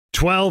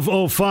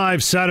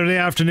12:05 Saturday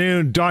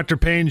afternoon. Dr.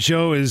 Payne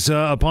Show is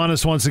upon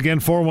us once again.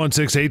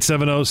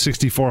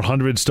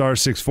 416-870-6400 star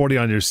 640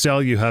 on your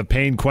cell. You have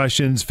pain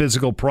questions,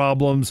 physical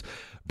problems.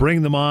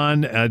 Bring them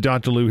on.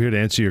 Dr. Lou here to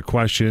answer your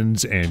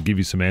questions and give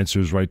you some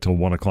answers right till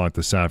 1 o'clock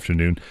this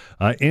afternoon.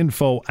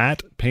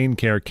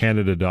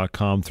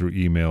 info@paincarecanada.com through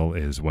email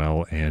as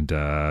well. And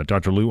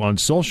Dr. Lou on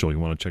social. You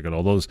want to check out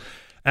all those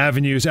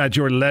avenues at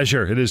your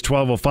leisure. It is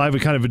 12:05.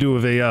 We kind of do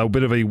a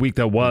bit of a week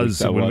that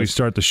was when we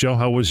start the show.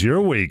 How was your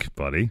week,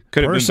 buddy?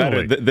 Could have been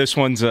better. This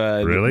one's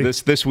really?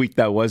 This week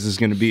that was is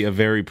going to be a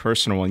very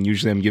personal one.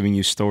 Usually I'm giving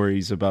you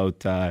stories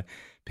about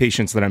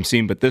patients that I'm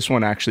seeing, but this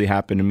one actually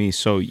happened to me.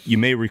 So you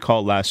may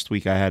recall last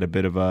week I had a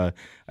bit of a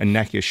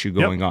neck issue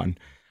going on.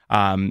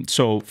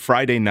 So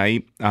Friday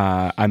night,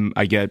 I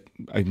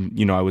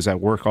was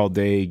at work all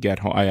day. Get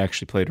home, I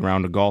actually played a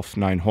round of golf,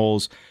 9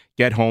 holes.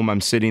 Get home,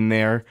 I'm sitting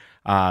there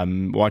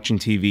watching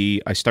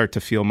TV. I start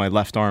to feel my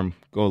left arm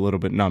go a little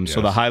bit numb. Yes.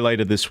 So the highlight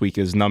of this week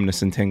is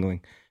numbness and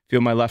tingling. Feel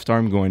my left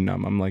arm going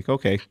numb. I'm like,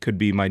 okay, could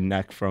be my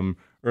neck from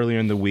earlier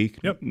in the week.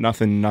 Yep.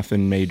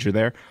 Nothing major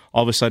there.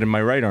 All of a sudden,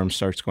 my right arm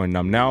starts going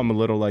numb. Now I'm a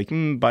little like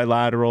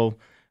bilateral.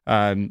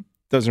 Doesn't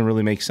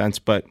really make sense,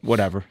 but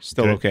whatever.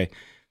 Still okay.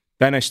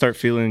 Then I start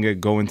feeling it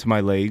go into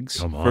my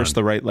legs. First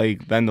the right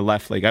leg, then the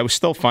left leg. I was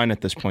still fine at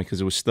this point because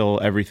it was still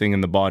everything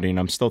in the body. And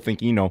I'm still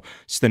thinking,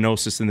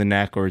 stenosis in the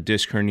neck or a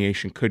disc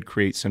herniation could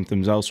create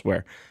symptoms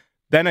elsewhere.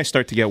 Then I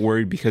start to get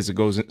worried because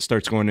it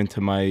starts going into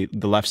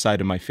the left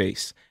side of my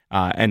face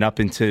and up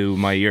into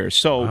my ears.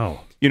 So,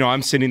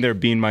 I'm sitting there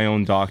being my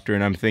own doctor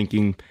and I'm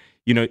thinking,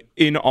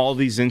 in all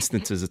these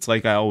instances, it's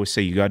like I always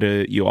say,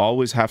 you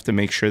always have to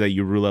make sure that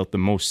you rule out the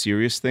most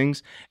serious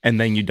things and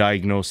then you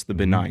diagnose the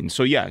benign.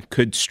 So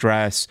could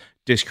stress,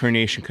 disc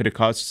herniation, could it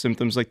cause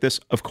symptoms like this?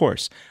 Of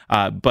course.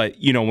 But,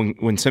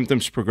 when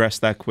symptoms progress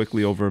that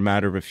quickly over a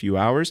matter of a few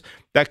hours,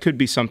 that could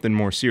be something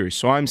more serious.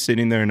 So I'm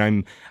sitting there and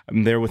I'm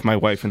there with my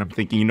wife and I'm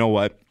thinking, you know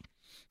what?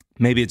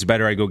 Maybe it's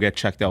better I go get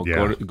checked out,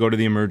 go to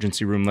the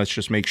emergency room. Let's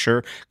just make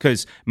sure,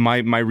 because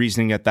my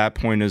reasoning at that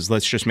point is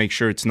let's just make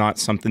sure it's not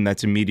something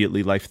that's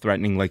immediately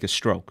life-threatening like a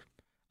stroke.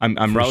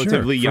 I'm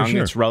relatively young.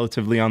 It's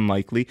relatively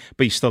unlikely,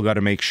 but you still got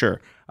to make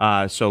sure.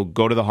 So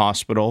go to the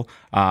hospital,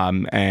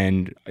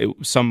 and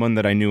someone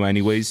that I knew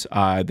anyways,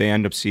 they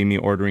end up seeing me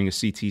ordering a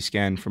CT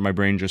scan for my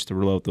brain just to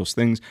rule out those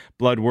things,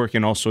 blood work,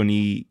 and also an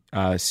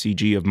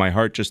ECG of my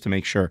heart just to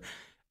make sure.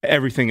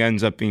 Everything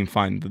ends up being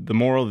fine. The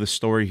moral of the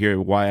story here,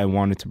 why I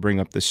wanted to bring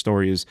up this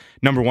story is,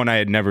 number one, I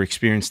had never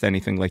experienced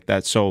anything like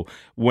that. So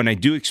when I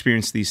do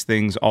experience these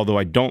things, although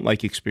I don't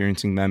like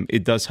experiencing them,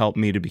 it does help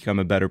me to become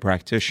a better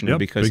practitioner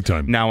because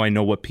now I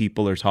know what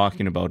people are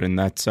talking about, and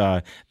that's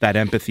that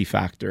empathy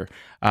factor.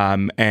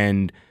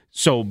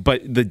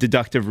 But the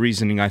deductive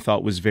reasoning I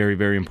thought was very,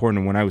 very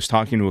important. When I was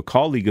talking to a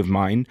colleague of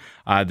mine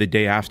the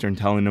day after and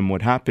telling him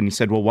what happened, he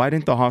said, well, why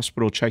didn't the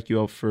hospital check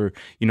you out for,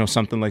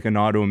 something like an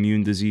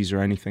autoimmune disease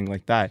or anything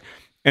like that?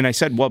 And I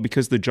said, well,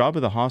 because the job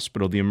of the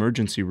hospital, the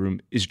emergency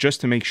room, is just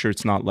to make sure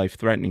it's not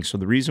life-threatening. So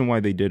the reason why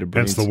they did a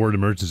brain... That's the word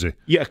emergency.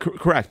 Yeah,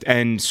 correct.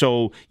 And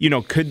so,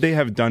 could they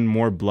have done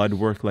more blood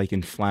work like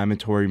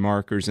inflammatory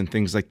markers and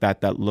things like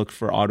that look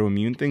for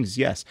autoimmune things?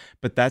 Yes,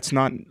 but that's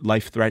not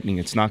life-threatening.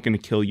 It's not going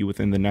to kill you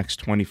within the next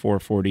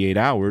 24, 48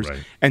 hours. Right.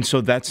 And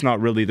so that's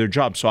not really their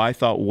job. So I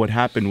thought what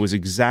happened was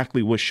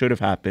exactly what should have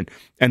happened.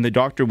 And the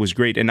doctor was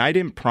great. And I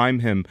didn't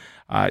prime him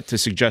to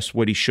suggest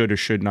what he should or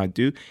should not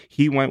do.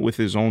 He went with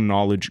his own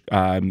knowledge.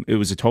 It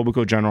was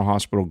Etobicoke General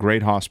Hospital,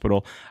 great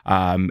hospital.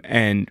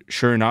 And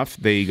sure enough,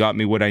 they got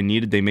me what I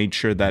needed. They made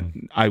sure that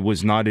I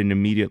was not in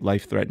immediate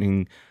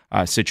life-threatening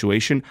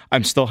situation.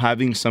 I'm still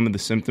having some of the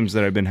symptoms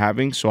that I've been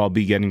having, so I'll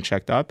be getting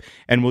checked up.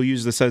 And we'll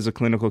use this as a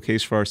clinical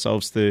case for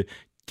ourselves to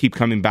keep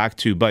coming back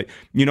to. But,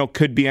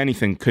 could be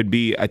anything. Could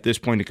be, at this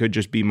point, it could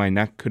just be my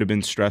neck. Could have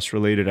been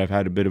stress-related. I've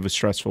had a bit of a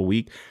stressful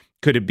week.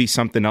 Could it be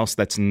something else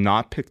that's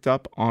not picked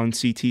up on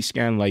CT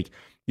scan, like,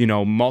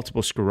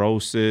 multiple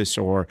sclerosis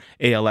or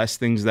ALS,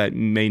 things that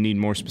may need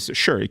more specific?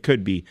 Sure, it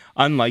could be.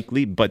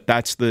 Unlikely, but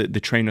that's the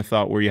train of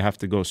thought where you have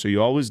to go. So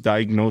you always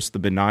diagnose the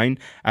benign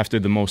after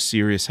the most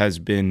serious has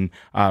been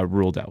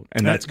ruled out.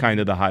 And that's kind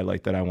of the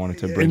highlight that I wanted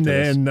to bring to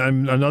this. And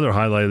another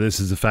highlight of this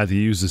is the fact that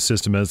you use the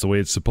system as the way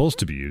it's supposed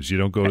to be used. You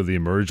don't go to the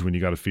emerge when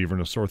you got a fever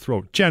and a sore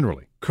throat,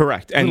 generally.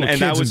 Correct. And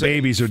that was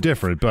babies are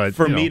different, but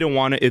for me to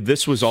want to,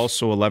 this was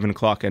also 11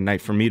 o'clock at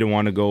night. For me to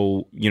want to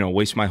go,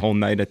 waste my whole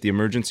night at the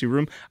emergency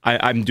room,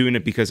 I'm doing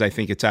it because I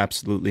think it's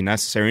absolutely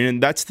necessary.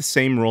 And that's the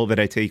same role that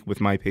I take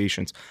with my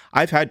patients.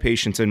 I've had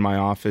patients in my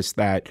office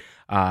that,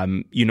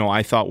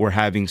 I thought were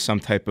having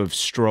some type of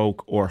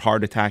stroke or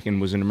heart attack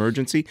and was an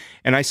emergency,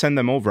 and I send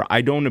them over.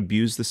 I don't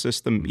abuse the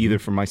system either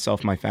for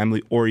myself, my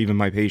family, or even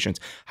my patients.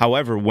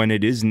 However, when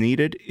it is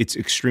needed, it's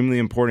extremely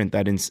important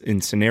that in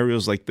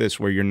scenarios like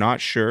this where you're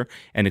not sure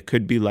and it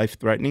could be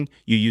life-threatening,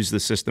 you use the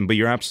system. But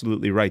you're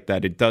absolutely right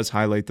that it does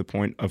highlight the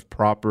point of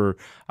proper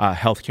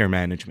healthcare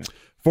management.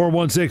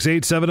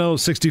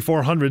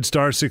 416-870-6400,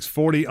 star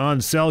 640 on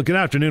cell. Good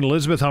afternoon,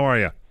 Elizabeth. How are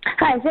you?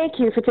 Hi, thank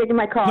you for taking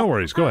my call. No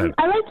worries. Go ahead.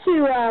 I'd like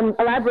to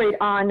elaborate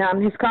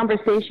on his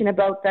conversation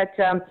about that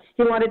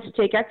he wanted to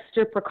take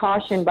extra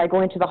precaution by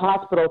going to the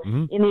hospital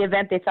in the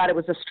event they thought it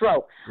was a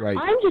stroke. Right.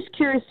 I'm just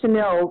curious to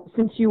know,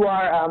 since you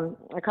are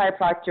a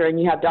chiropractor and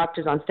you have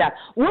doctors on staff,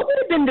 what would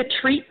have been the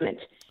treatment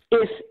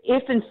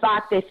if in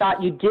fact they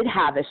thought you did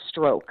have a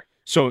stroke?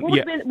 So, what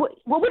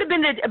would have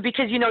been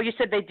because you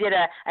said they did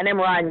an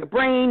MRI on your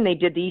brain, they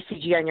did the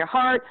ECG on your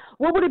heart.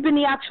 What would have been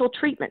the actual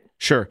treatment?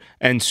 Sure.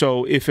 And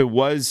so if it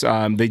was,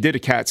 they did a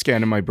CAT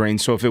scan in my brain.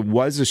 So if it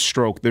was a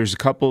stroke, there's a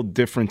couple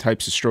different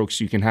types of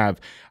strokes you can have.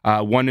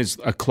 One is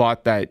a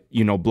clot that,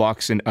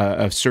 blocks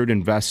a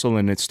certain vessel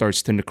and it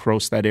starts to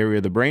necrose that area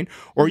of the brain.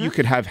 Or you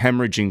could have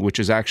hemorrhaging, which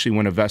is actually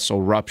when a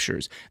vessel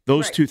ruptures.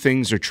 Those two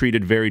things are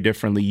treated very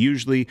differently.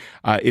 Usually,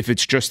 if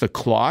it's just a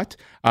clot,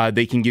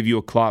 they can give you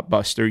a clot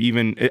buster.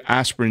 Even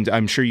aspirin,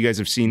 I'm sure you guys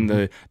have seen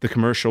the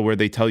commercial where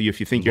they tell you if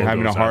you think you're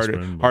having a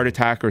heart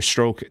attack or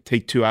stroke,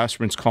 take 2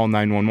 aspirins, call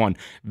 911.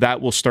 That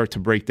will start to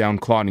break down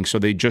clotting. So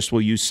they just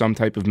will use some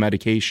type of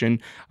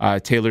medication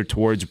tailored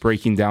towards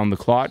breaking down the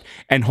clot.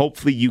 And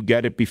hopefully you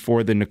get it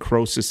before the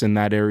necrosis in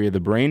that area of the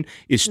brain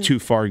is too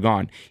far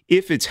gone.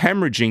 If it's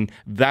hemorrhaging,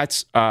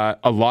 that's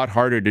a lot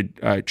harder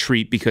to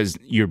treat because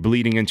you're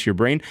bleeding into your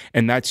brain,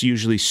 and that's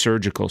usually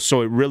surgical.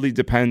 So it really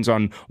depends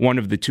on one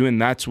of the two, and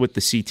that's what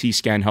the CT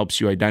scan helps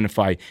you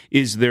identify.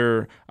 Is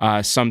there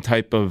some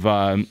type of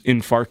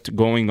infarct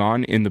going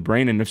on in the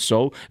brain? And if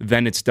so,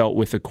 then it's dealt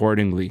with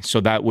accordingly.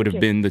 So that would have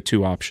been the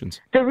two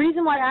options. The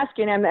reason why I ask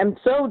you, and I'm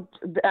so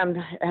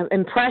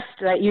impressed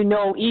that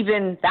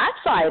even that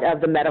side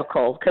of the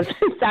medical, because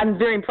I'm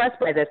very impressed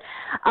by this.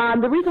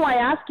 The reason why I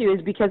ask you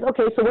is because,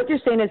 so what you're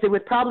saying is it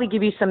would probably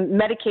give you some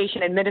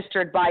medication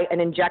administered by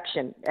an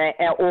injection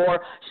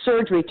or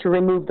surgery to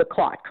remove the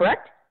clot,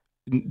 correct?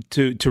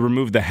 To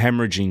remove the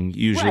hemorrhaging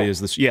usually is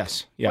this.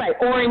 Yes. Yeah. Right.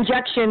 Or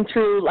injection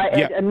through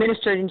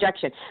administered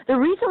injection. The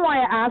reason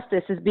why I ask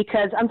this is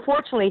because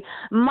unfortunately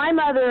my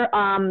mother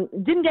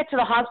didn't get to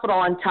the hospital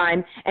on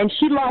time and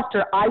she lost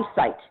her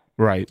eyesight.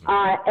 Right.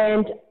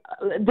 And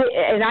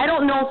I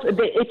don't know if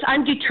it's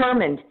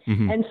undetermined.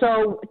 And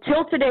so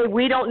till today,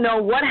 we don't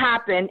know what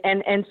happened.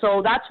 And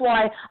so that's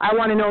why I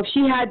want to know if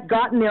she had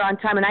gotten there on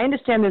time. And I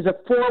understand there's a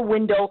 4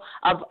 window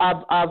of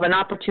an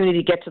opportunity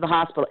to get to the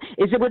hospital.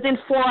 Is it within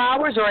 4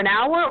 hours or an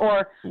hour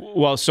or?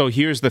 Well, so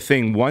here's the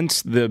thing.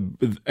 Once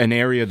an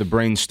area of the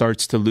brain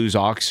starts to lose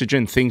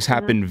oxygen, things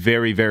happen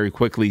very, very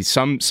quickly.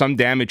 Some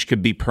damage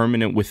could be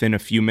permanent within a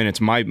few minutes.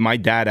 My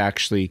dad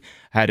actually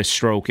had a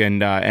stroke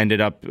and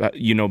ended up,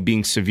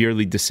 being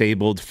severely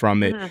disabled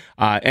from it.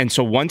 And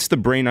so once the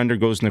brain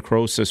undergoes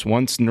necrosis,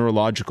 once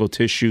neurological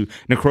tissue,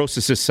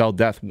 necrosis is cell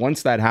death,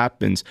 once that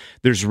happens,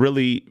 there's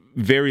really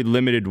very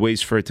limited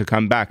ways for it to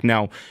come back.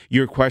 Now,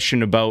 your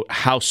question about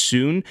how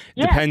soon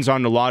depends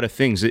on a lot of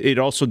things. It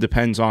also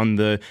depends on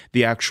the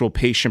actual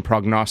patient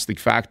prognostic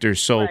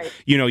factors. So,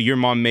 your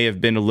mom may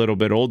have been a little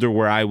bit older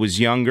where I was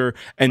younger,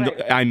 and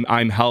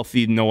I'm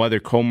healthy, no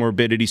other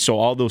comorbidity. So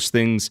all those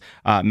things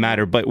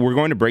matter. But we're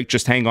going to break.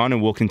 Just hang on,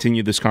 and we'll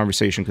continue this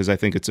conversation because I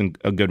think it's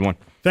a good one.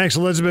 Thanks,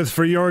 Elizabeth,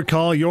 for your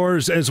call.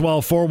 Yours as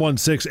well,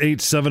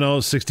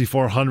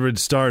 416-870-6400,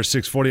 star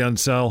 640 on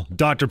cell.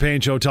 Dr.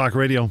 Payne Show, Talk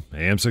Radio,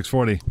 AM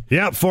 640.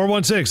 Yeah,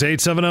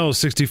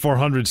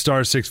 416-870-6400,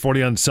 star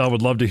 640 on cell.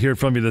 Would love to hear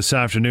from you this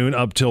afternoon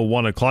up till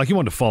 1 o'clock. You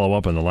wanted to follow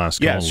up on the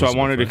last call. Yeah, so I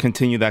wanted to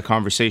continue that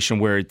conversation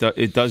where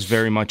it does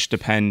very much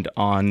depend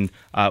on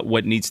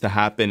what needs to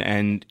happen.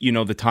 And,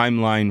 the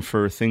timeline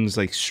for things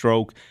like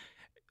stroke,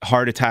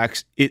 heart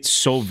attacks, it's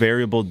so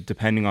variable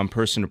depending on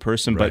person to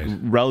person, but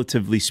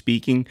relatively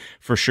speaking,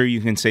 for sure you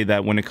can say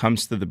that when it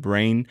comes to the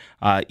brain,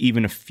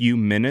 even a few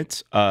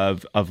minutes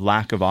of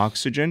lack of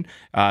oxygen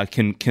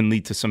can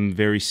lead to some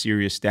very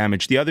serious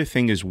damage. The other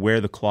thing is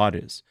where the clot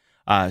is.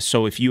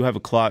 So if you have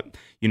a clot,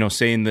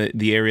 say in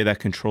the area that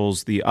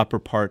controls the upper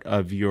part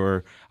of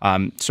your,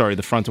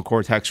 the frontal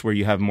cortex where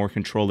you have more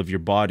control of your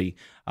body,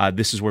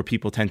 this is where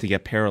people tend to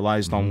get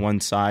paralyzed on one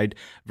side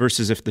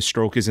versus if the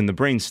stroke is in the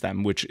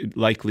brainstem, which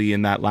likely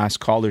in that last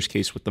caller's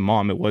case with the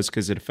mom, it was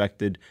because it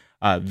affected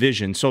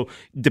vision. So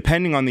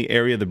depending on the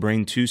area of the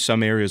brain too,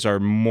 some areas are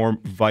more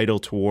vital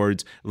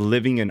towards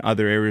living and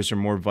other areas are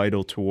more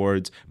vital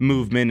towards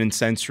movement and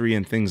sensory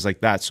and things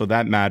like that. So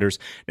that matters.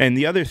 And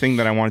the other thing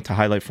that I wanted to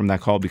highlight from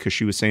that call, because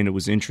she was saying it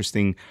was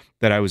interesting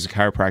that I was a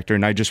chiropractor,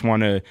 and I just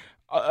want a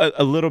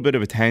little bit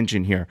of a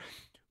tangent here.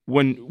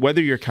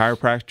 Whether you're a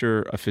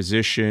chiropractor, a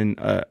physician,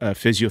 a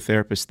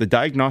physiotherapist, the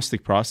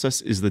diagnostic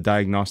process is the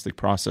diagnostic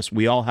process.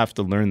 We all have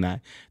to learn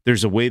that.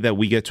 There's a way that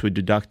we get to a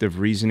deductive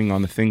reasoning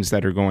on the things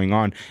that are going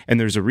on, and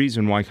there's a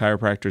reason why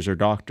chiropractors are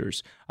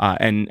doctors.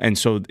 And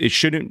so it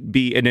shouldn't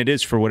be, and it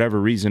is for whatever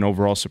reason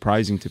overall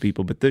surprising to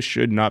people, but this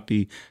should not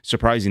be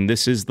surprising.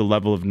 This is the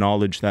level of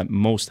knowledge that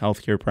most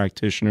healthcare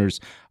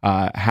practitioners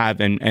have,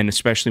 and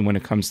especially when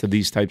it comes to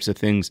these types of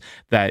things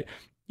that,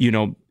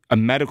 a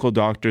medical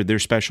doctor, their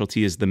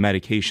specialty is the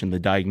medication, the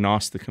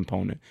diagnostic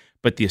component.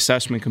 But the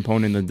assessment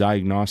component,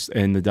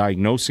 the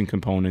diagnosing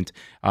component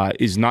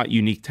is not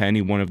unique to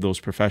any one of those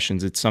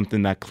professions. It's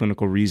something, that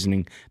clinical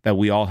reasoning, that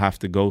we all have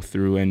to go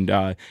through. And,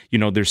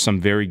 there's some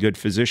very good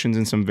physicians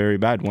and some very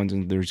bad ones.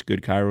 And there's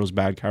good chiros,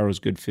 bad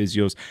chiros, good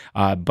physios.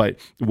 But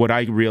what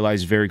I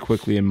realized very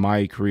quickly in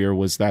my career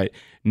was that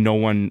no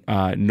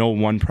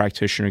one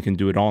practitioner can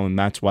do it all. And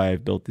that's why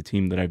I've built the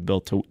team that I've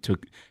built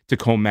to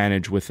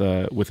co-manage with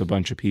a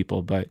bunch of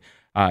people. But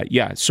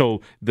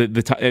so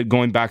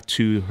going back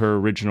to her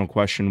original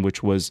question,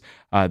 which was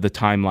the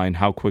timeline,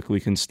 how quickly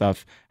can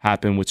stuff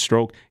happen with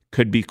stroke?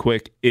 Could be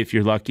quick if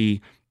you're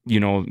lucky.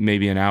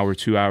 Maybe an hour,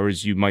 2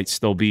 hours, you might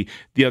still be.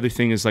 The other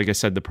thing is, like I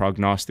said, the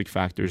prognostic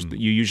factors.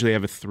 You usually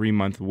have a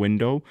 3-month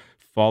window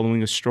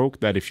following a stroke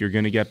that if you're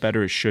going to get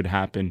better, it should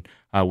happen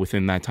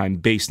within that time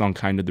based on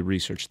kind of the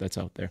research that's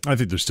out there. I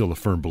think there's still a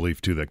firm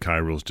belief, too, that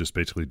chiros just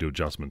basically do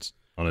adjustments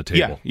on a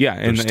table. Yeah,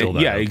 exactly.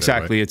 There,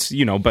 right? It's,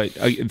 but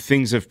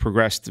things have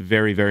progressed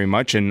very, very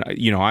much. And,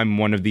 I'm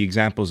one of the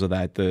examples of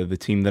that, the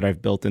team that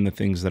I've built and the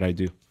things that I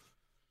do.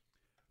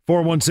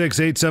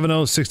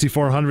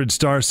 416-870-6400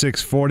 star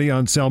 640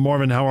 on cell.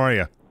 Mormon, how are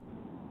you?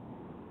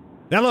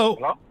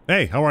 Hello.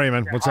 Hey, how are you,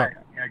 man? What's up?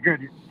 Yeah,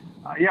 good.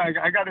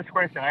 I got this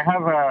question. I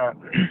have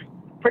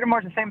pretty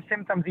much the same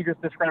symptoms he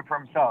just described for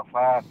himself.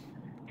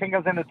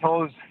 Tingles in the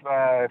toes,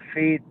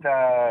 feet,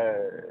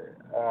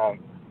 calf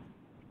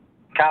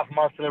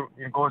muscle,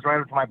 it goes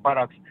right into my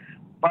buttocks.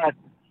 But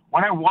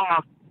when I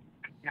walk,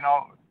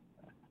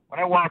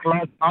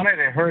 less on it,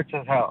 it hurts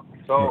as hell.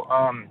 So,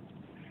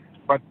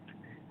 but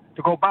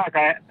to go back,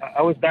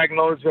 I was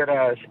diagnosed with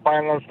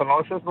spinal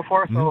stenosis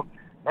before. So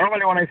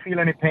normally when I feel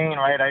any pain,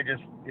 right, I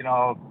just,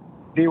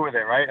 deal with it,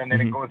 right? And then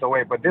it goes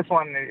away. But this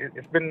one,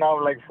 it's been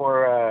now like it's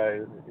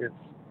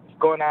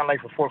going on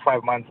like for 4 or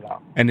 5 months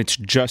now. And it's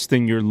just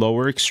in your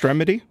lower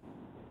extremity?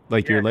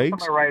 Like your legs?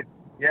 Just on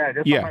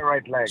my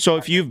right leg. So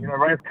if you've...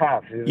 right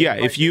calf.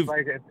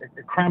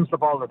 It cramps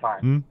up all the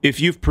time.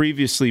 If you've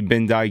previously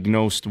been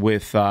diagnosed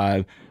with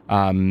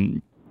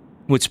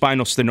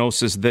spinal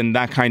stenosis, then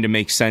that kind of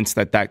makes sense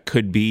that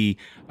could be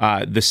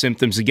the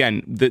symptoms.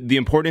 Again, the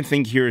important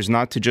thing here is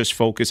not to just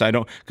focus.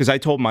 Because I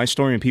told my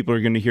story and people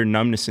are going to hear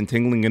numbness and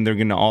tingling and they're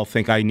going to all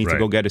think I need to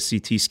go get a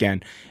CT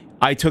scan.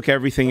 I took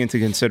everything into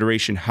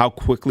consideration, how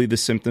quickly the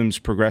symptoms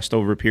progressed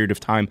over a period of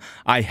time.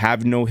 I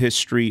have no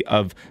history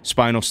of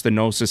spinal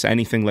stenosis,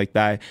 anything like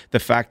that. The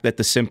fact that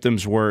the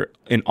symptoms were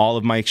in all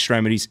of my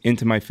extremities,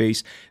 into my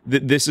face,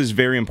 this is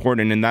very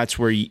important. And that's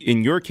where,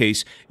 in your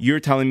case,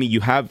 you're telling me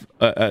you have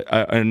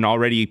an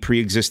already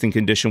pre-existing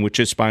condition, which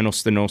is spinal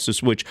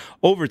stenosis, which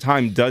over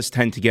time does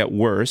tend to get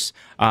worse.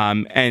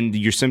 And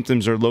your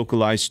symptoms are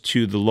localized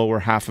to the lower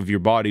half of your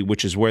body,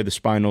 which is where the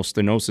spinal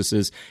stenosis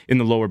is, in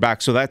the lower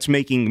back. So that's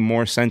making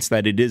more sense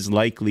that it is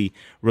likely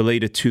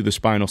related to the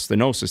spinal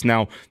stenosis.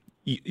 Now,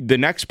 the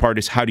next part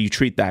is, how do you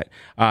treat that?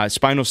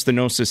 Spinal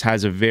stenosis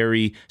has a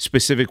very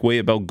specific way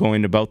about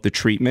going about the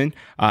treatment.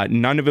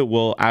 None of it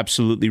will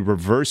absolutely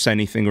reverse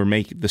anything or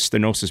make the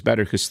stenosis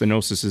better, because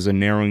stenosis is a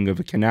narrowing of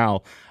a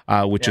canal,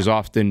 which is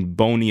often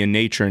bony in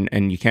nature,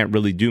 and you can't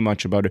really do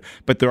much about it.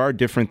 But there are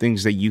different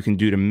things that you can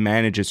do to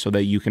manage it so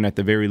that you can, at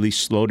the very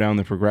least, slow down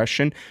the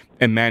progression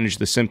and manage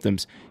the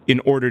symptoms. In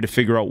order to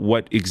figure out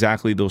what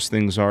exactly those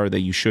things are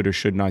that you should or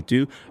should not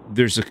do,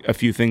 there's a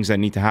few things that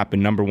need to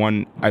happen. Number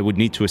one, I would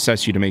need to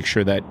assess you to make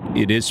sure that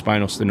it is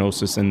spinal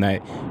stenosis and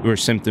that your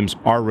symptoms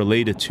are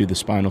related to the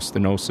spinal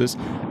stenosis.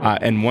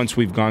 And once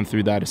we've gone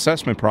through that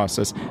assessment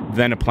process,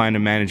 then a plan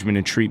of management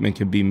and treatment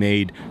can be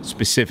made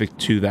specific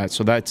to that.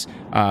 So that's,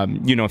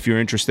 if you're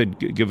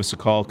interested, give us a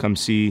call, come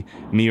see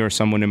me or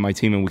someone in my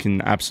team, and we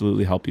can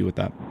absolutely help you with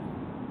that.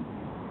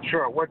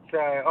 Sure. I'll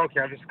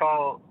just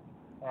call...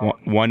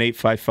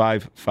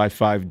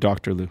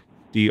 1-855-55 Lou,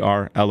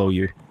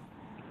 DRLOU.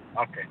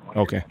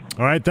 Okay.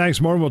 All right,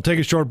 thanks, Morgan. We'll take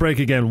a short break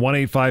again.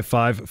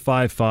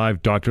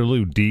 1-855-55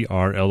 Lou,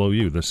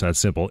 DRLOU. That's that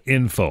simple.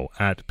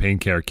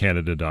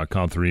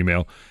 info@paincarecanada.com through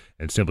email,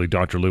 and simply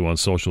Dr. Lou on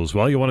social as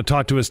well. You want to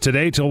talk to us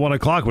today till 1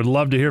 o'clock. We'd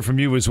love to hear from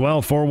you as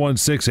well.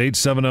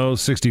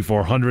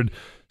 416-870-6400.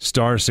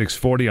 Star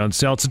 640 on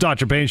cell. It's the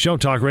Dr. Payne Show,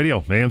 Talk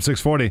Radio, AM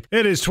 640.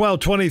 It is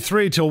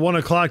 12:23 till 1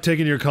 o'clock.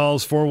 Taking your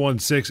calls,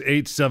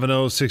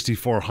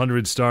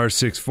 416-870-6400, Star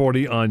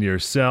 640 on your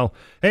cell.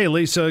 Hey,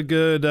 Lisa,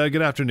 good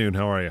afternoon.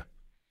 How are you?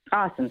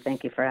 Awesome.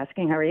 Thank you for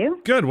asking. How are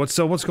you? Good. What's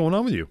going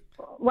on with you?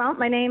 Well,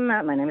 my name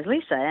is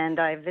Lisa,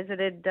 and I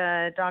visited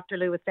Dr.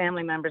 Lou with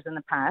family members in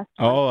the past.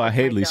 Oh,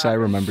 hey, Lisa, I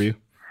remember you.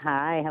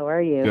 Hi, how are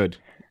you? Good.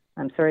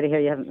 I'm sorry to hear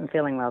you haven't been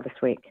feeling well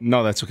this week.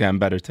 No, that's okay. I'm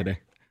better today.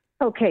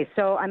 Okay,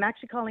 so I'm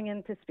actually calling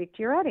in to speak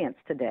to your audience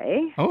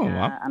today. Oh,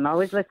 wow. I'm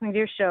always listening to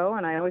your show,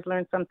 and I always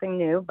learn something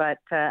new, but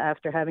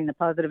after having the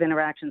positive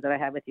interactions that I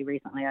had with you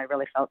recently, I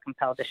really felt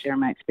compelled to share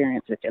my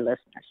experience with your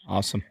listeners.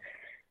 Awesome.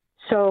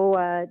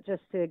 So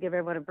just to give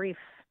everyone a brief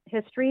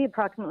history,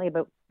 approximately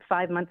about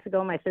 5 months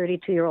ago, my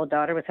 32-year-old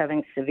daughter was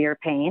having severe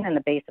pain in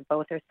the base of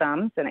both her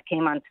thumbs, and it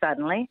came on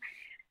suddenly.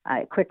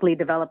 It quickly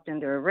developed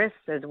into her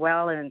wrists as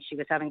well, and she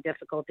was having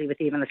difficulty with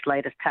even the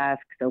slightest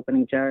tasks,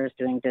 opening jars,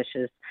 doing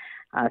dishes.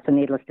 So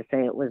needless to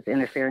say, it was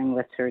interfering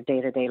with her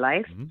day-to-day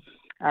life.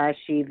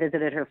 She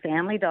visited her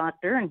family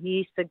doctor, and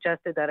he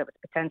suggested that it was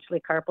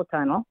potentially carpal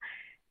tunnel.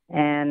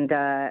 And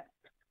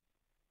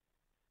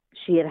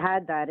she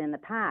had that in the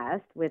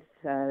past with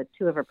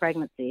 2 of her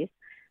pregnancies.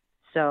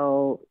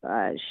 So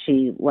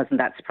she wasn't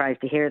that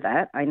surprised to hear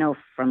that. I know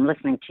from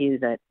listening to you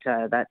that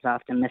that's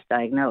often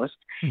misdiagnosed.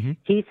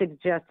 He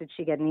suggested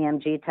she get an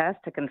EMG test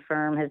to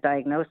confirm his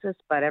diagnosis,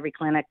 but every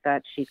clinic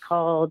that she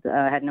called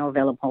had no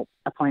available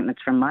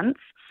appointments for months.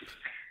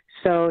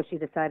 So she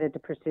decided to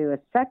pursue a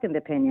second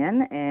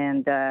opinion,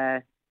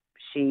 and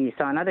she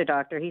saw another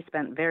doctor. He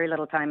spent very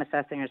little time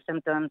assessing her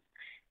symptoms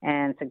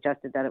and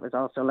suggested that it was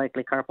also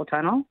likely carpal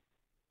tunnel.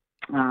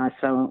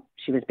 So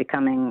she was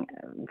becoming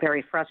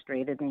very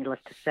frustrated, needless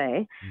to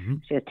say.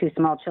 She has 2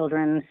 small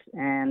children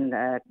and,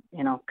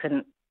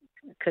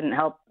 couldn't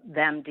help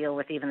them deal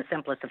with even the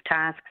simplest of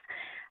tasks.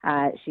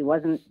 She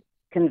wasn't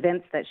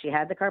convinced that she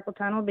had the carpal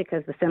tunnel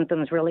because the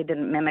symptoms really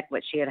didn't mimic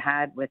what she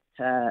had with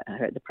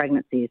the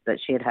pregnancies that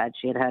she had.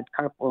 She had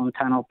carpal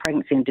tunnel,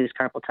 pregnancy-induced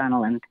carpal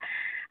tunnel, and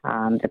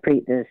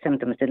the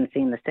symptoms didn't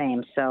seem the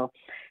same. So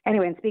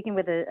anyway, in speaking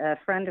with a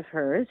friend of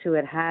hers who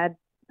had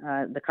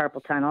the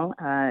carpal tunnel,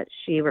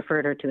 she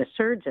referred her to a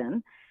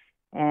surgeon,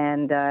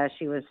 and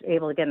she was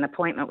able to get an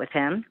appointment with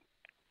him.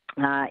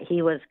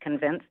 He was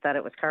convinced that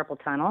it was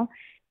carpal tunnel,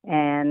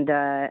 and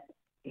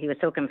he was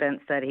so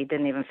convinced that he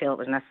didn't even feel it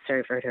was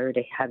necessary for her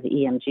to have the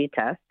EMG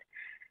test.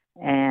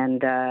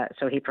 And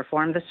so he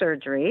performed the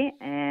surgery,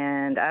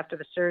 and after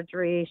the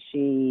surgery,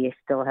 she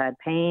still had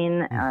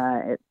pain.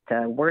 It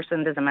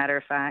worsened, as a matter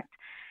of fact,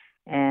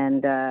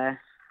 and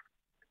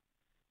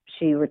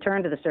she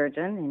returned to the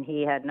surgeon, and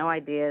he had no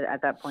idea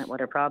at that point what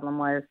her problem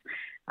was.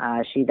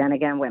 She then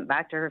again went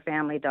back to her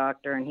family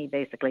doctor, and he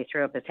basically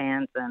threw up his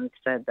hands and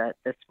said that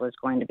this was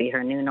going to be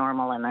her new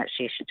normal and that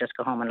she should just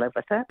go home and live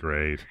with it.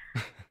 Great.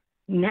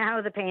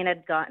 Now the pain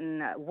had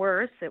gotten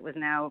worse. It was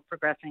now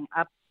progressing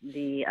up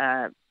the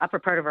upper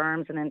part of her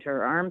arms and into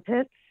her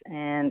armpits.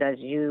 And as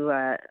you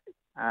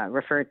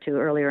referred to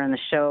earlier in the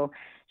show,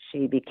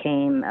 she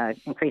became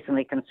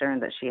increasingly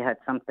concerned that she had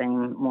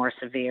something more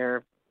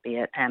severe, be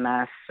it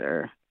MS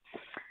or,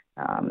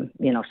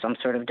 some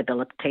sort of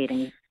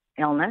debilitating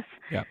illness.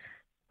 Yeah.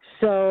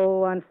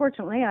 So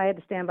unfortunately, I had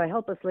to stand by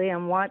helplessly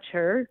and watch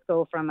her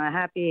go from a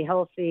happy,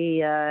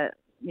 healthy,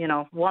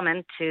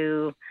 woman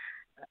to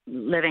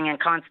living in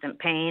constant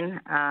pain.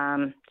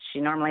 She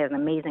normally has an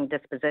amazing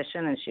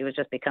disposition, and she was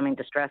just becoming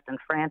distressed and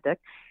frantic.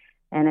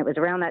 And it was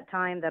around that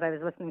time that I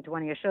was listening to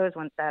one of your shows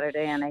one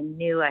Saturday, and I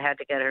knew I had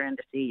to get her in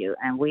to see you.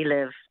 And we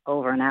live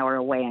over an hour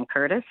away in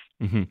Curtis.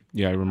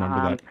 Yeah, I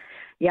remember that.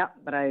 Yeah,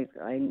 but I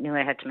knew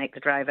I had to make the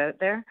drive out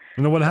there.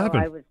 And then what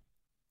happened?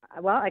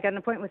 I got an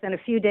appointment within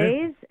a few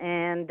days,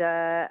 and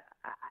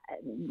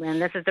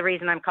this is the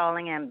reason I'm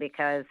calling in,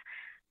 because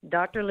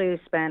Dr. Lou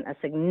spent a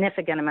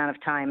significant amount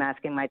of time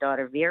asking my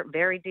daughter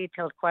very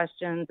detailed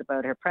questions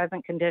about her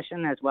present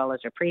condition as well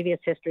as her previous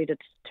history to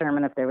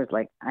determine if there was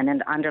like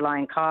an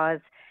underlying cause.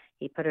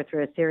 He put her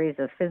through a series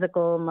of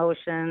physical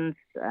motions,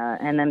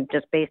 and then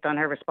just based on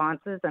her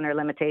responses and her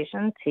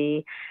limitations,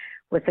 he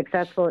was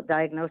successful at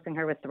diagnosing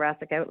her with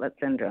thoracic outlet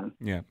syndrome.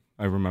 Yeah,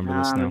 I remember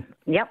this now.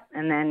 Yep,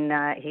 and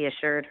then he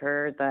assured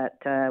her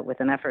that with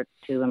an effort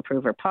to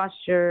improve her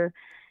posture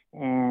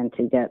and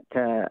to get,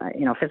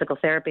 physical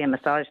therapy and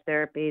massage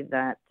therapy,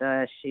 that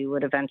she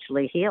would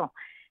eventually heal.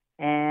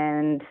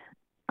 And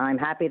I'm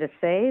happy to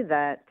say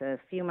that a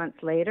few months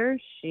later,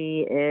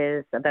 she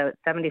is about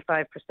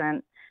 75%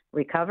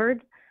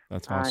 recovered.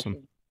 That's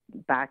awesome.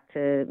 She's back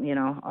to,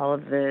 all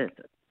of the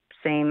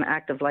same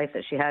active life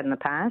that she had in the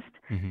past.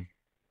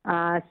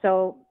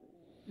 So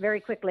very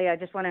quickly, I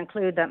just want to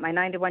include that my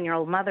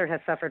 91-year-old mother has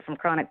suffered from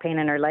chronic pain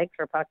in her leg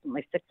for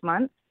approximately 6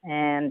 months,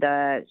 and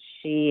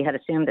she had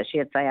assumed that she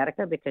had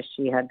sciatica because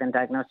she had been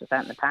diagnosed with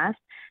that in the past.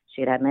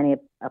 She had had many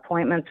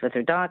appointments with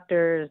her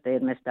doctors. They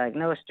had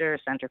misdiagnosed her,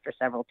 sent her for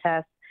several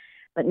tests,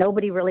 but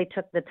nobody really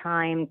took the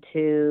time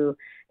to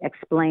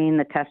explain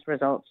the test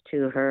results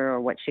to her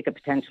or what she could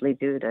potentially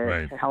do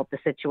to help the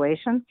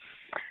situation.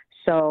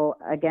 So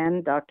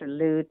again, Dr.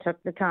 Lou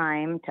took the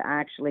time to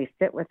actually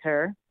sit with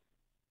her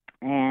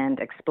and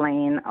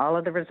explain all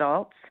of the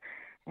results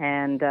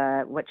and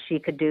what she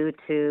could do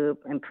to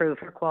improve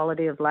her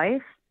quality of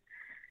life.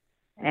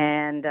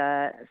 And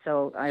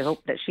so I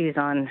hope that she's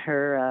on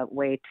her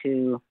way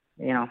to,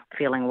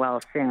 feeling well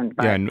soon.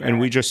 But, and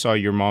we just saw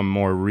your mom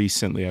more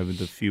recently, a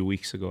few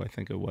weeks ago, I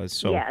think it was.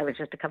 So yeah, it was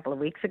just a couple of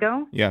weeks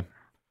ago. Yeah.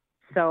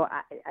 So,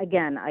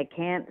 I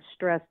can't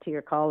stress to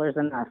your callers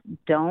enough,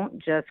 don't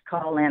just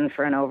call in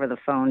for an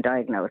over-the-phone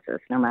diagnosis,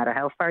 no matter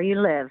how far you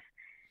live.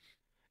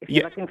 If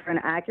you're looking for an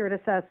accurate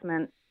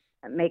assessment,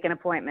 make an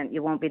appointment.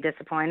 You won't be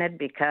disappointed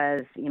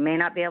because you may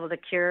not be able to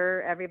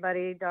cure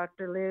everybody,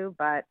 Dr. Lou,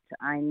 but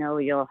I know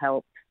you'll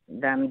help,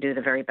 them do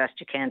the very best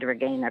you can to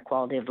regain their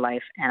quality of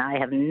life. And I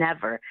have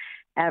never,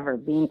 ever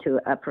been to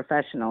a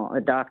professional,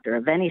 a doctor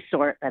of any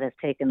sort that has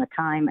taken the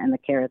time and the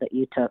care that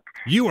you took.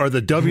 You are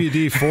the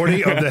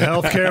WD-40 of the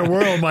healthcare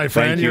world, my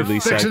friend. Thank you,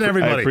 Lisa. Fixing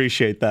everybody. I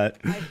appreciate that.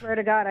 I swear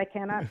to God, I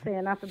cannot say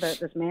enough about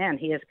this man.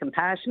 He is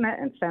compassionate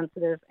and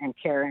sensitive and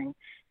caring.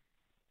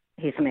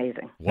 He's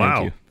amazing.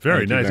 Wow,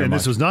 very nice. And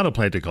this was not a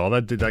planted call.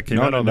 That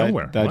came out of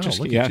nowhere. That wow, just,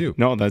 look at you.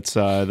 No, that's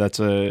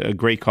a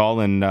great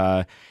call. And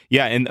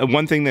and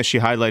one thing that she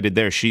highlighted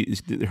there,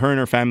 her and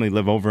her family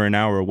live over an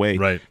hour away.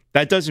 Right.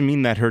 That doesn't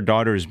mean that her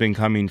daughter has been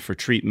coming for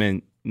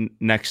treatment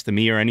next to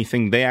me or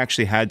anything. They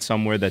actually had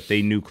somewhere that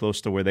they knew close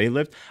to where they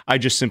lived. I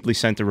just simply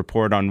sent a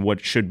report on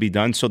what should be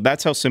done. So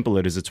that's how simple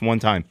it is. It's one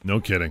time.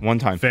 No kidding. One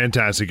time.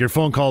 Fantastic. Your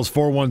phone calls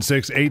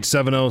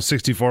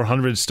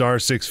 416-870-6400 star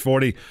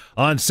 640.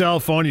 On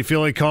cell phone, you feel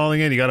like calling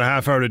in, you got a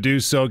half hour to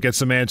do so. Get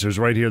some answers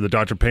right here. The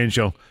Dr. Payne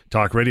Show.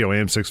 Talk Radio,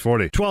 AM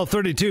 640.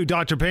 1232,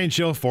 Dr. Payne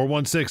Show,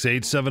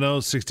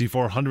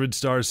 416-870-6400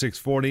 star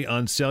 640.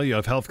 On cell, you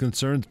have health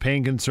concerns,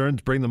 pain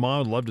concerns. Bring them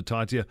on. I'd love to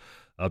talk to you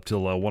up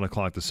till 1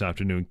 o'clock this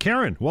afternoon.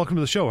 Karen, welcome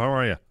to the show. How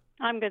are you?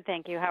 I'm good,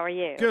 thank you. How are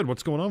you? Good.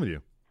 What's going on with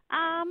you?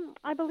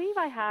 I believe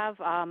I have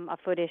a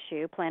foot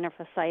issue, plantar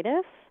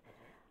fasciitis.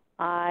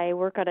 I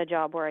work at a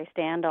job where I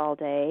stand all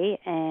day,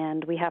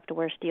 and we have to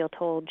wear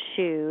steel-toed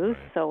shoes,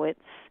 so it's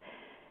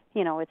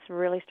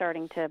really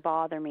starting to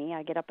bother me.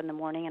 I get up in the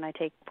morning and I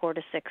take 4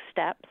 to 6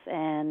 steps,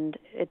 and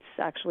it's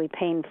actually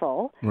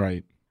painful.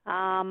 Right.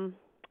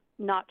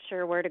 Not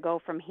sure where to go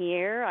from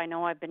here. I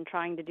know I've been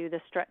trying to do the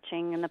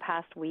stretching in the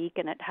past week,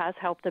 and it has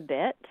helped a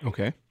bit.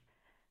 Okay.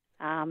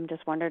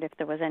 Just wondered if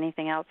there was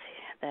anything else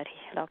that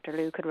Dr.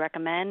 Lou could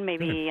recommend,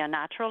 maybe a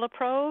natural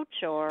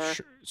approach or...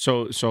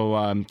 Sure.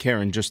 So,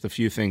 Karen, just a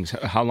few things.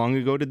 How long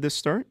ago did this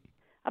start?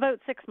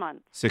 About 6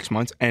 months. 6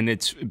 months, and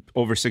it's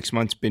over 6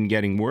 months been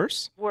getting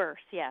worse?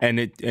 Worse, yes.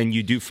 And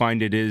you do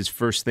find it is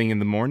first thing in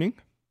the morning?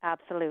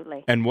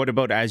 Absolutely. And what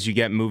about as you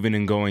get moving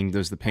and going,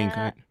 does the pain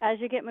As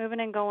you get moving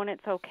and going,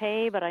 it's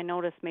okay, but I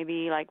notice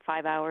maybe like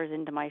 5 hours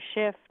into my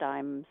shift,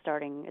 it's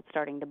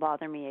starting to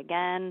bother me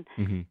again.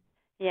 Mm-hmm.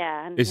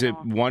 Yeah. And, is it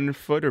one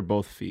foot or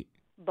both feet?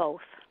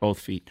 Both. Both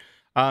feet.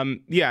 I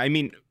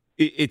mean,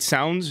 it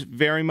sounds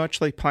very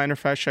much like plantar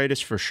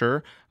fasciitis for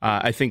sure.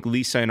 I think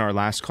Lisa in our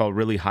last call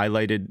really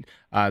highlighted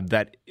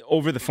that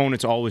over the phone,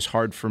 it's always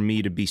hard for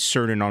me to be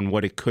certain on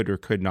what it could or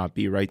could not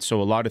be, right? So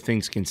a lot of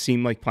things can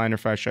seem like plantar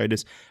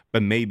fasciitis,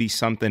 but maybe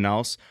something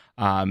else.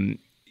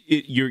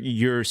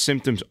 Your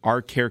symptoms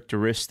are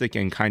characteristic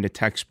and kind of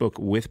textbook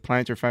with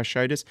plantar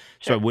fasciitis,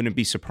 so I wouldn't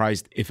be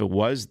surprised if it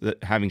was.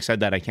 Having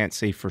said that, I can't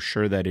say for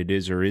sure that it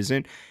is or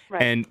isn't.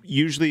 Right. And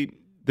usually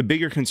the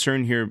bigger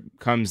concern here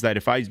comes that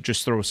if I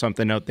just throw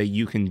something out that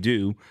you can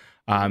do,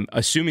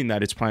 assuming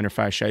that it's plantar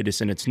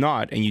fasciitis and it's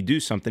not, and you do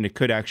something, it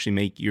could actually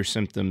make your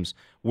symptoms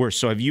worse.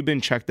 So have you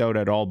been checked out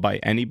at all by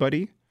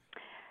anybody?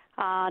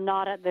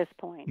 Not at this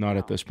point. Not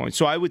at this point.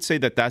 So I would say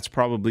that that's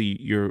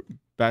probably your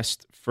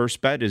best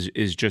first bet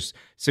is just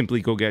simply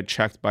go get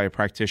checked by a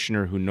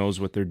practitioner who knows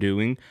what they're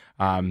doing.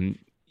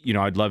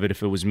 I'd love it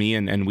if it was me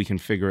and we can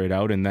figure it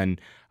out. And then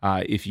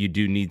if you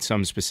do need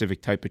some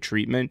specific type of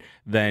treatment,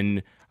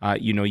 then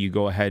you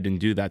go ahead and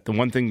do that. The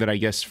one thing that I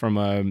guess from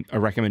a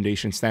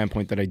recommendation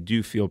standpoint that I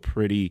do feel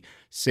pretty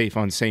safe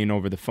on saying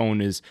over the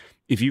phone is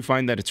if you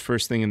find that it's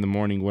first thing in the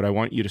morning, what I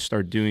want you to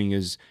start doing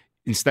is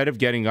instead of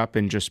getting up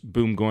and just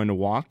boom, going to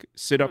walk,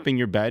 sit up in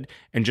your bed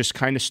and just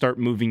kind of start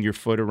moving your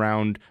foot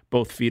around,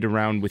 both feet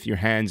around with your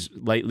hands,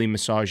 lightly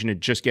massaging it,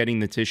 just getting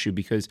the tissue,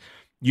 because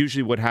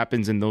usually what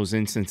happens in those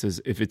instances,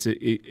 if it's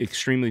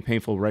extremely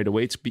painful right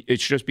away,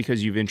 it's just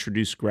because you've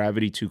introduced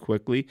gravity too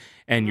quickly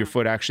and your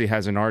foot actually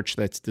has an arch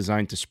that's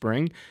designed to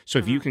spring. So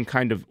if you can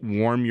kind of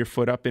warm your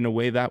foot up in a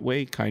way that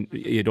way,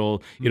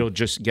 it'll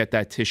just get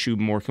that tissue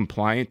more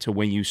compliant to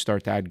when you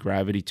start to add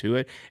gravity to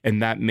it. And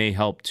that may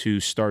help to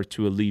start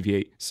to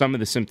alleviate some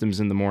of the symptoms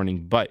in the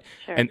morning. But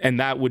and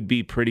that would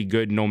be pretty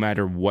good no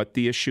matter what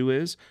the issue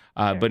is.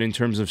 But in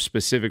terms of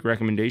specific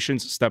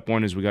recommendations, step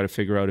one is we got to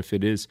figure out if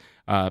it is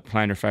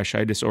plantar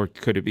fasciitis or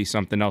could it be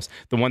something else.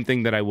 The one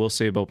thing that I will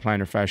say about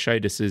plantar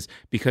fasciitis is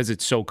because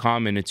it's so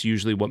common, it's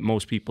usually what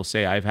most people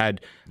say. I've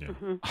had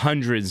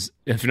hundreds,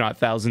 if not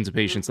thousands of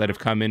patients that have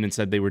come in and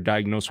said they were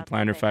diagnosed with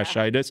plantar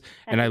fasciitis.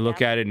 And I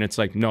look at it and it's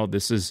like, no,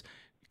 this is...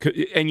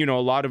 And, a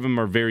lot of them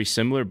are very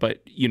similar.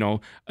 But,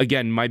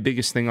 again, my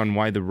biggest thing on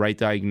why the right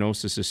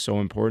diagnosis is so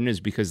important is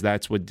because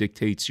that's what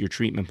dictates your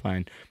treatment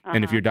plan.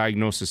 And if your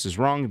diagnosis is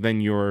wrong, then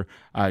your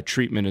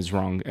treatment is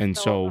wrong. And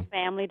so a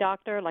family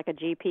doctor, like a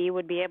GP,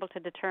 would be able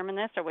to determine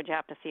this, or would you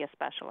have to see a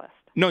specialist?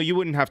 No, you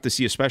wouldn't have to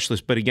see a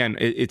specialist. But again,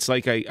 it's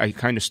like I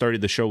kind of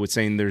started the show with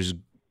saying there's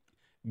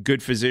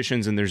good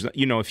physicians and there's,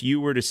 if you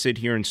were to sit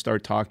here and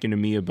start talking to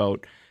me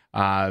about,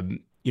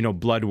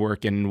 blood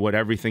work and what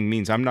everything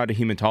means. I'm not a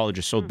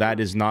hematologist, so that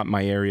is not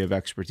my area of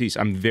expertise.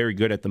 I'm very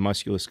good at the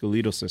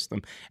musculoskeletal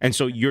system. And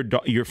so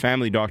your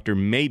family doctor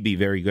may be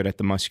very good at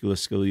the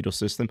musculoskeletal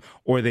system,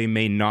 or they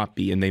may not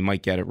be, and they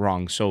might get it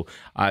wrong. So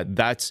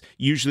that's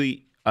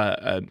usually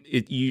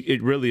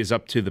it really is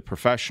up to the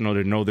professional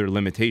to know their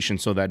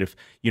limitations, so that if,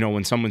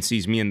 when someone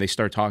sees me and they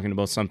start talking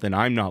about something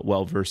I'm not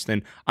well versed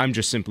in, I'm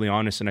just simply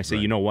honest and I say,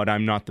 you know what,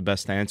 I'm not the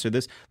best to answer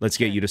this. Let's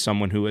get you to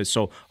someone who is.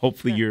 So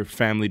hopefully your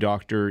family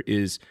doctor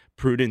is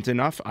prudent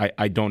enough.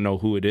 I don't know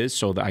who it is,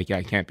 so that I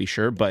can't be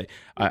sure, but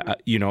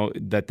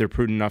that they're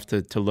prudent enough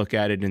to look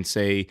at it and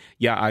say,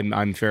 yeah,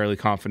 I'm fairly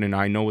confident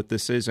I know what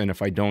this is, and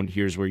if I don't,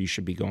 here's where you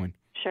should be going.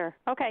 Sure.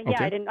 Okay.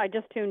 Yeah, I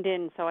just tuned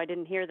in, so I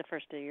didn't hear the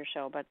first of your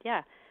show, but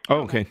yeah.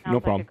 Oh, okay. No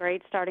problem. Like a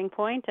great starting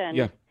point,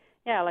 and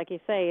yeah, like you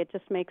say, it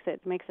just makes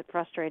it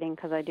frustrating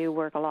because I do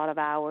work a lot of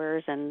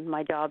hours and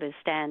my job is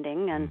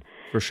standing, and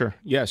for sure.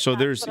 Yeah. So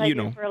there's what I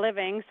do for a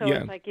living, so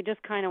it's like you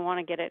just kind of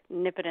want to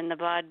nip it in the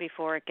bud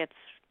before it gets.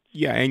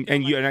 Yeah,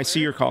 and I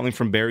see you're calling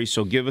from Barrie,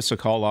 so give us a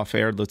call off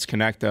air. Let's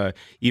connect.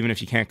 Even if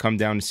you can't come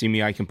down to see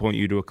me, I can point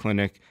you to a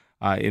clinic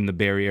in the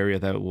Barrie area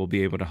that will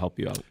be able to help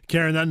you out.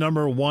 Karen, that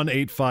number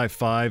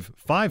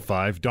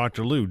 1-855-55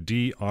 Dr. Lou,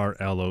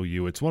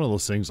 DRLOU. It's one of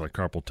those things like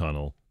carpal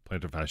tunnel,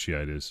 plantar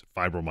fasciitis,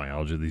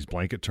 fibromyalgia, these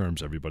blanket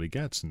terms everybody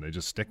gets, and they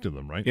just stick to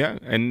them, right? Yeah,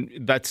 and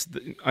that's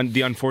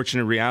the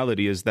unfortunate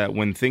reality is that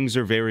when things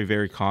are very,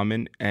 very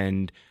common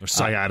and... Or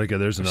sciatica,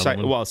 there's another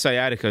one. Well,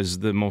 sciatica is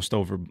the most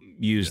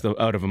overused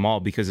out of them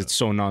all because it's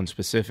so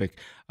nonspecific.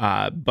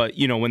 But,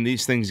 when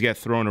these things get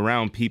thrown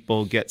around,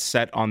 people get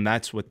set on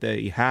that's what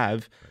they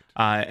have.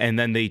 And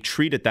then they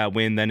treat it that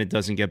way, and then it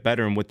doesn't get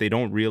better. And what they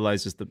don't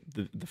realize is the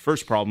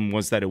first problem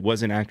was that it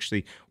wasn't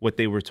actually what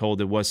they were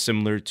told. It was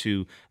similar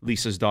to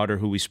Lisa's daughter,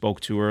 who we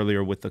spoke to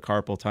earlier, with the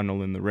carpal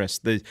tunnel in the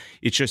wrist.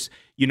 It's just,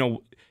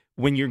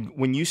 when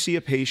you see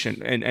a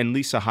patient, and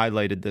Lisa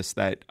highlighted this,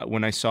 that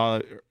when I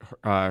saw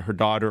her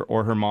daughter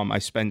or her mom, I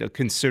spend a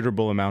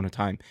considerable amount of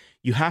time.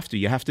 You have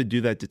to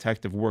do that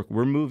detective work.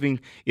 We're moving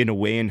in a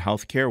way in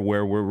healthcare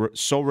where we're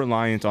so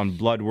reliant on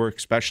blood work,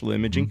 special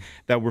imaging,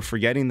 that we're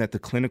forgetting that the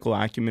clinical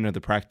acumen of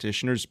the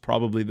practitioner is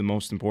probably the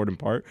most important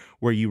part,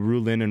 where you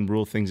rule in and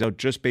rule things out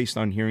just based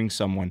on hearing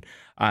someone.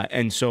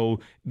 And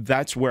so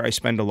that's where I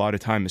spend a lot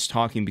of time, is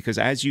talking, because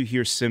as you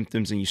hear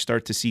symptoms and you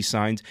start to see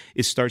signs,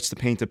 it starts to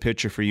paint a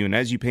picture for you. And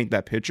as you paint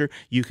that picture,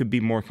 you could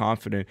be more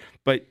confident.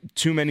 But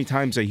too many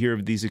times I hear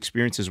of these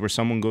experiences where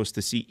someone goes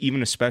to see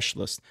even a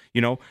specialist,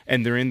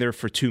 and they're in there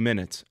for 2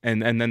 minutes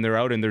and then they're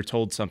out and they're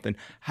told something.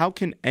 How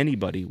can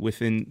anybody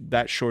within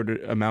that short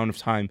amount of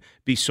time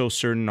be so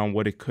certain on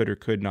what it could or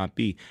could not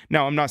be?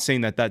 Now, I'm not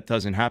saying that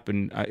doesn't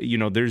happen.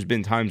 There's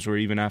been times where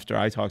even after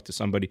I talk to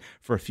somebody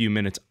for a few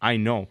minutes, I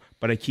know,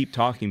 but I keep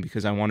talking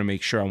because I want to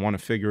make sure, I want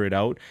to figure it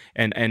out.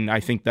 And I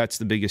think that's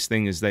the biggest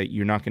thing, is that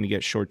you're not going to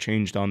get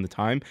shortchanged on the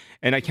time.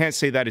 And I can't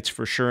say that it's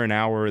for sure an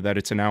hour or that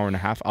it's an hour and a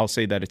half. I'll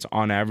say that it's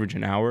on average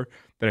an hour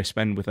that I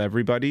spend with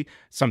everybody.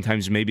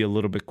 Sometimes maybe a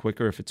little bit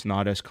quicker if it's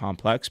not as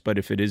complex, but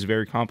if it is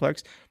very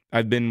complex,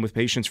 I've been with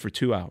patients for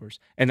 2 hours,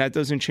 and that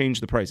doesn't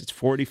change the price. It's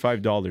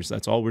 $45.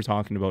 That's all we're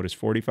talking about, is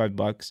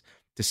 $45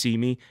 to see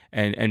me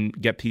and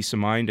get peace of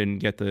mind and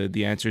get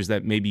the answers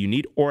that maybe you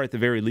need, or at the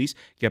very least,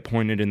 get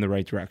pointed in the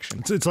right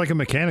direction. It's like a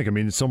mechanic. I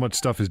mean, so much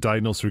stuff is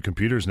diagnosed through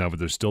computers now, but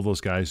there's still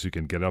those guys who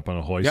can get up on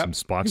a hoist and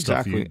spot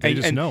stuff. They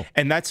just know.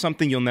 And that's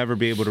something you'll never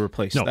be able to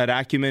replace. No. That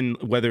acumen,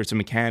 whether it's a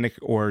mechanic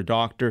or a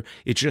doctor,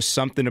 it's just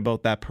something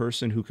about that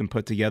person who can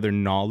put together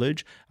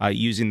knowledge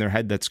using their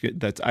head that's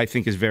good, that I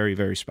think is very,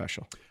 very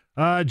special.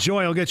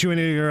 Joy, I'll get you in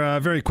here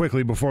very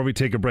quickly before we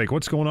take a break.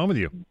 What's going on with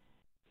you?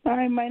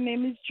 Hi, my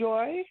name is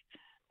Joy.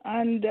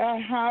 And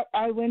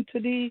I went to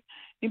the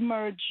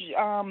Emerge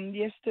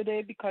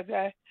yesterday because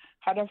I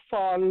had a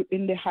fall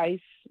in the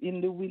ice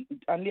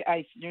on the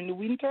ice during the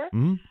winter,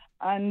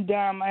 and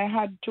I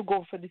had to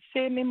go for the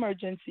same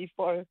emergency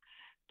to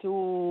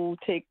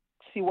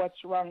see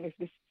what's wrong, if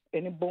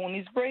any bone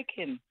is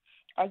broken.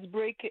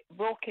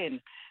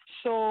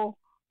 So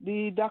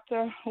the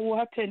doctor who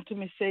attended to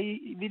me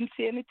he didn't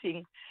say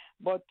anything,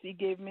 but he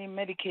gave me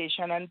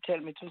medication and tell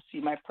me to see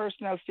my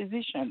personal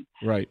physician.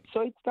 Right. So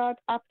it started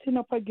acting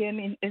up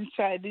again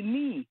inside the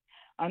knee,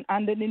 and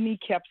under the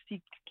kneecap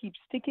keeps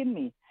sticking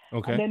me.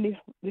 Okay. And then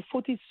the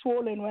foot is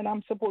swollen when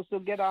I'm supposed to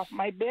get off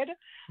my bed.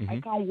 I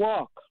can't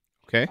walk.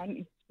 Okay. And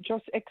it's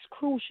just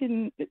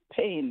excruciating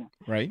pain.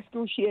 Right.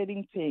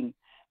 Excruciating pain.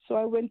 So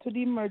I went to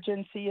the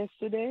emergency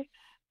yesterday,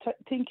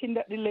 thinking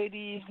that the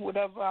lady would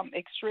have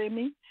x-rayed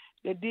me.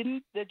 They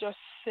didn't. They just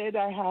said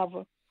I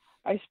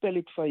spell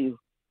it for you.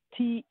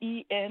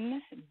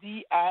 TENDINOPATHY,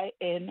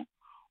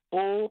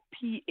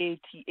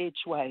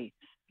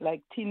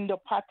 like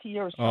tendinopathy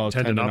or something. Oh,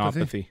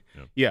 tendinopathy.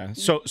 Yeah.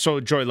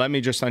 So Joy, let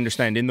me just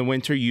understand. In the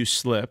winter, you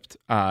slipped,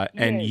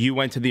 and you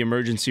went to the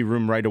emergency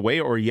room right away,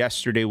 or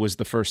yesterday was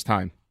the first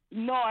time?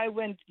 No, I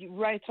went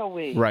right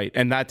away. Right,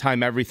 and that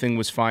time everything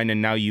was fine,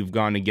 and now you've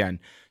gone again.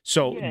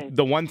 So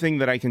the one thing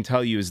that I can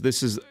tell you is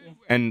this is,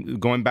 and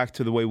going back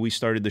to the way we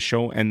started the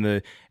show and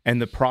the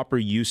proper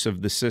use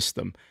of the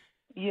system.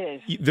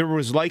 Yes. There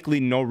was likely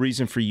no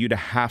reason for you to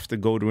have to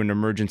go to an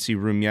emergency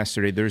room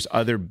yesterday. There's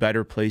other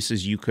better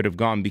places you could have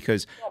gone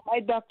because... My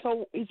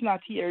doctor is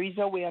not here. He's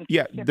away.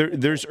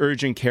 There's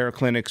urgent care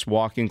clinics,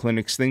 walk-in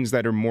clinics, things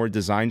that are more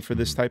designed for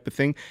this type of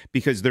thing,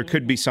 because there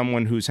could be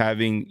someone who's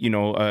having,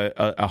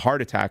 a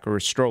heart attack or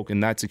a stroke,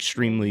 and that's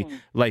extremely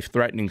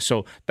life-threatening.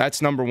 So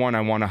that's number one.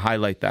 I want to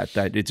highlight that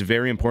it's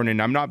very important.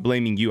 And I'm not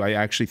blaming you. I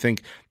actually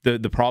think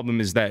the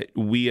problem is that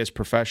we as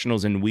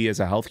professionals and we as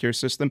a healthcare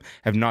system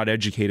have not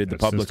educated the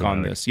public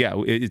on this. Yeah,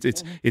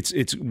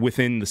 it's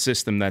within the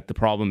system that the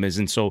problem is.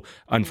 And so,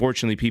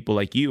 unfortunately, people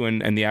like you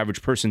and the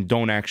average person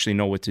don't actually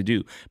know what to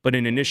do. But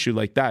in an issue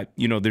like that,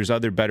 there's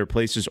other better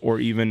places, or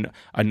even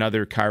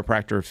another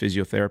chiropractor or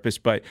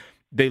physiotherapist. But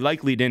they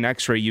likely didn't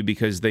x-ray you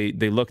because they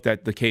looked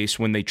at the case.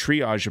 When they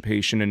triage a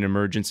patient in an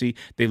emergency,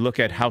 they look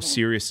at how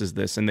serious is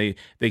this, and they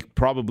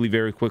probably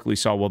very quickly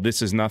saw, well,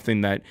 this is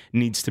nothing that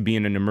needs to be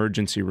in an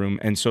emergency room.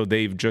 And so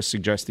they've just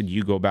suggested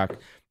you go back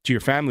to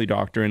your family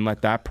doctor and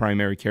let that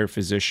primary care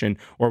physician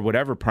or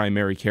whatever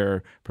primary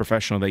care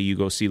professional that you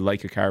go see,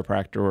 like a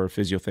chiropractor or a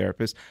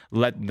physiotherapist,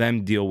 let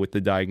them deal with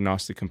the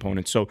diagnostic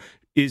component. So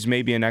is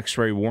maybe an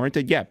x-ray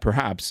warranted? Yeah,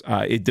 perhaps.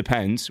 It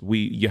depends.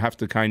 You have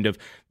to kind of,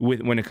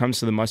 when it comes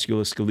to the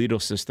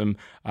musculoskeletal system,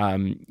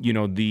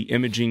 the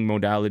imaging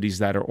modalities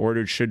that are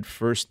ordered should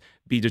first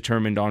be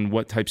determined on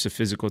what types of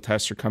physical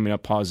tests are coming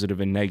up positive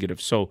and negative.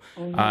 So,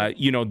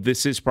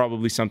 this is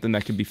probably something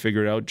that can be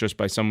figured out just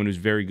by someone who's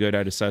very good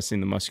at assessing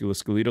the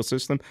musculoskeletal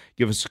system.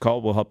 Give us a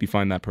call. We'll help you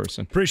find that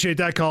person. Appreciate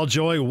that call,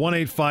 Joy.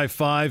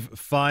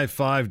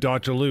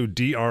 1-855-55 Lou,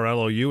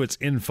 DRLOU. It's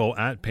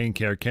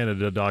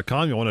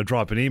info@paincarecanada.com. You want to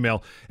drop an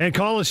email and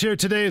call us here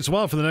today as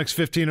well for the next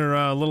 15 or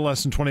a little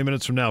less than 20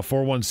 minutes from now.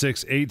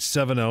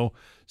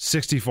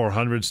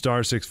 416-870-6400,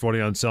 star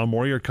 640 on cell.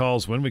 More of your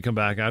calls when we come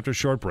back after a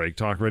short break.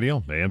 Talk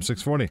Radio, AM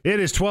 640. It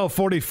is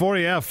 12:44.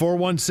 Yeah,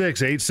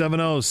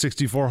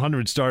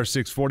 416-870-6400, star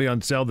 640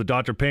 on cell. The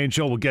Dr. Payne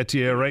Show will get to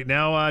you right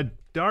now.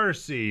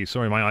 Darcy,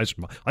 sorry, my eyes.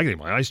 I get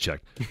my eyes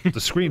checked.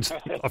 The screen's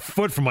a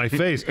foot from my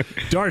face.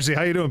 Darcy,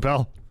 how you doing,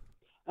 pal?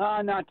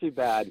 Not too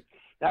bad.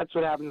 That's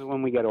what happens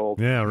when we get old.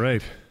 Yeah,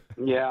 right.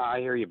 Yeah, I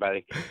hear you,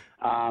 buddy.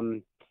 I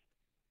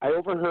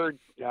overheard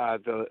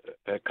a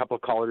couple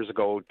of callers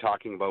ago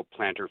talking about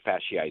plantar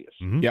fasciitis.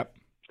 Mm-hmm. Yep.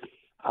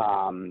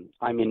 I'm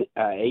an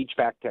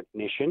HVAC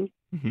technician.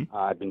 Mm-hmm.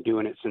 I've been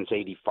doing it since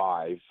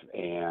 '85,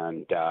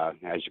 and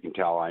as you can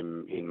tell,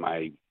 I'm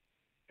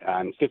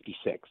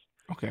 56.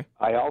 Okay.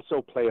 I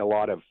also play a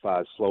lot of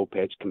slow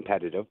pitch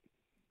competitive,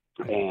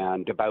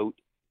 and about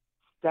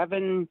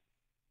 7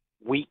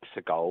 weeks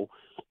ago,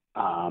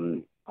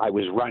 I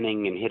was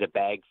running and hit a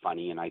bag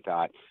funny, and I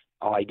thought,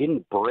 I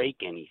didn't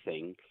break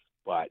anything,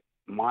 but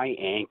my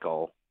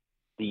ankle,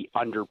 the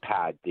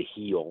underpad, the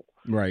heel,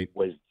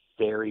 was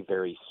very,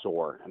 very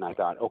sore. And I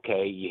thought,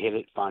 okay, you hit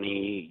it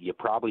funny, you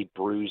probably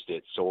bruised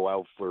it. So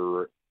out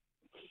for,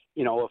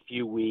 a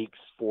few weeks,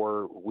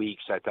 4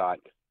 weeks, I thought,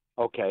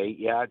 okay,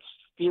 yeah, it's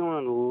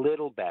feeling a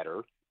little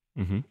better.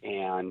 Mm-hmm.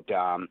 And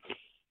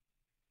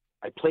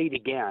I played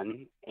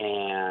again,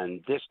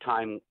 and this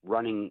time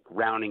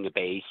rounding a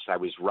base, I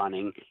was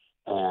running,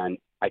 and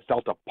I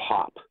felt a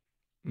pop.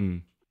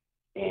 Mm.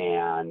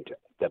 And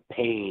the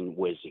pain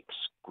was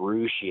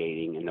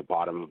excruciating in the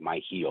bottom of my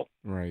heel.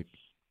 Right.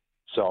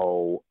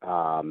 So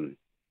I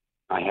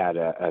had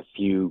a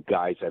few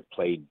guys I've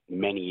played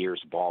many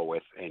years ball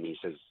with, and he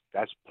says,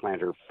 that's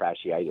plantar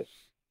fasciitis.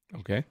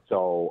 Okay.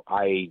 So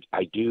I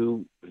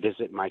do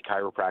visit my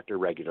chiropractor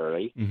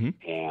regularly, mm-hmm.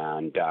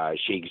 and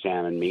she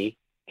examined me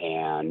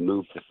and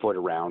moved the foot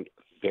around.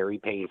 Very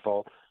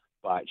painful,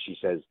 but she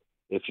says,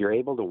 if you're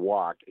able to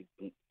walk,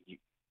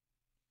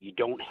 you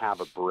don't have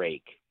a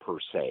break per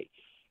se.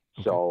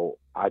 Okay. So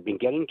I've been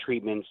getting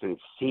treatments and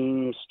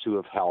seems to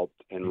have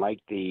helped. And like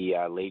the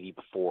lady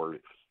before,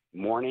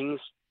 mornings,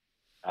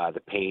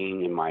 the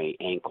pain in my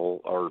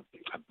ankle or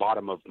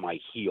bottom of my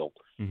heel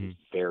mm-hmm. is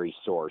very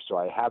sore. So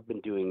I have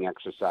been doing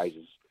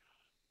exercises,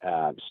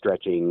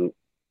 stretching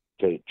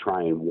to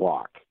try and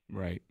walk.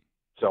 Right.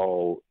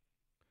 So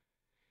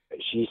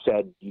she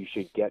said you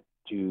should get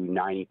to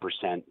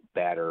 90%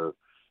 better.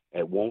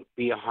 It won't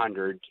be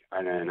 100,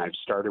 and I've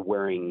started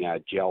wearing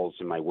gels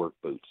in my work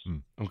boots.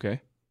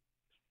 Okay.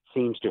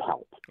 Seems to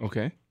help.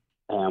 Okay.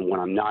 And when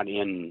I'm not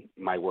in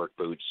my work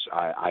boots,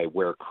 I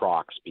wear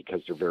Crocs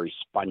because they're very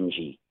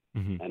spongy,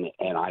 mm-hmm.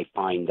 and I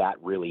find that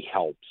really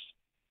helps.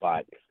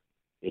 But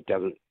it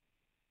doesn't.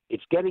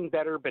 It's getting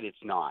better, but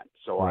it's not.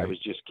 So right. I was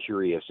just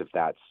curious if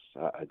that's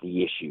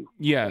the issue.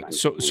 Yeah.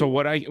 So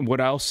what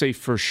I'll say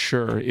for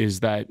sure is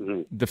that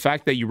mm-hmm. the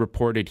fact that you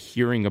reported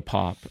hearing a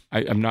pop,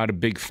 I'm not a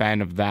big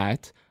fan of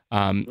that.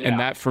 And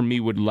that for me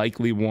would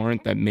likely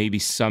warrant that maybe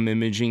some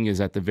imaging is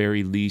at the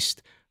very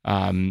least,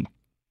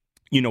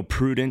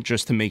 prudent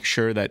just to make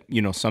sure that,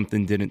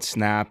 something didn't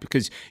snap,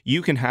 because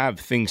you can have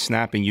things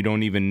snapping you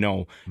don't even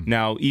know.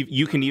 Now,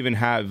 you can even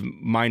have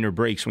minor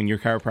breaks. When your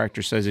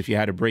chiropractor says if you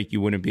had a break,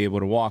 you wouldn't be able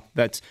to walk,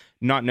 that's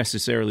not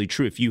necessarily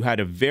true. If you had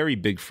a very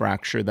big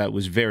fracture that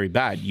was very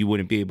bad, you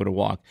wouldn't be able to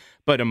walk.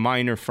 But a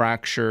minor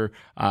fracture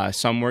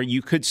somewhere,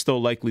 you could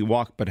still likely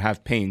walk but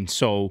have pain.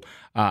 So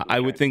I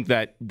would think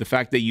that the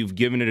fact that you've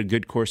given it a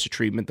good course of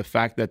treatment, the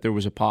fact that there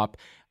was a pop,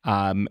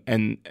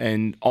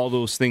 and all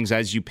those things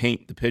as you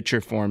paint the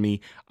picture for me,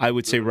 I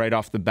would say right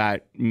off the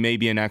bat,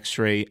 maybe an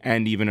X-ray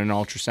and even an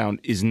ultrasound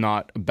is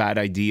not a bad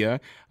idea,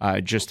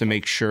 just to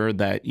make sure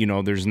that,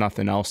 there's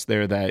nothing else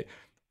there that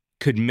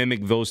could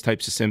mimic those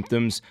types of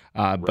symptoms.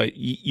 But,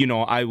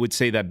 I would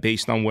say that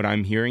based on what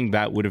I'm hearing,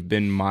 that would have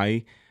been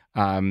my,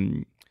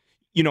 and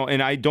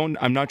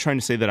I'm not trying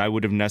to say that I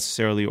would have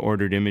necessarily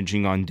ordered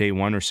imaging on day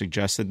one or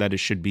suggested that it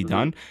should be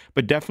done,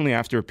 but definitely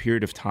after a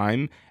period of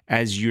time,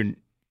 as you're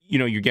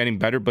getting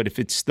better, but if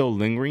it's still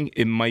lingering,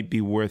 it might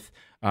be worth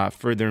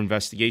further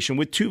investigation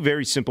with two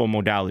very simple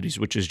modalities,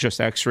 which is just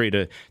X-ray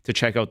to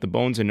check out the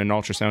bones and an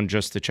ultrasound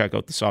just to check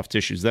out the soft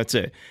tissues. That's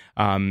it.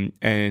 And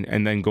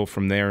then go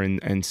from there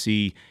and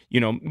see,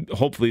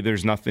 hopefully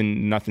there's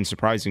nothing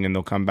surprising and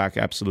they'll come back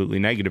absolutely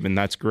negative, and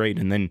that's great.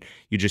 And then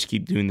you just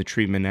keep doing the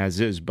treatment as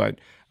is. But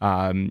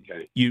I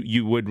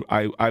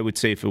would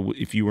say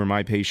if you were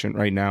my patient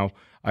right now,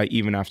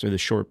 even after the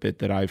short bit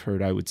that I've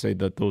heard, I would say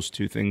that those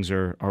two things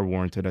are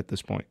warranted at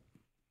this point.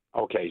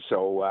 Okay,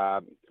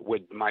 so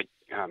would my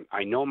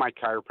I know my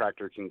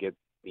chiropractor can get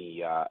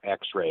the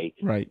X-ray.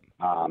 Right.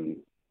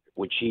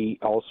 Would she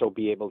also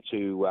be able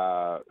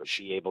to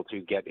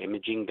get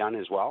imaging done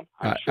as well?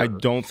 Sure. I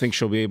don't think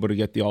she'll be able to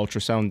get the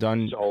ultrasound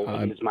done. So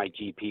it is my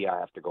GP I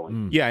have to go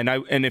in. Yeah,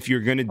 and if you're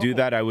going to do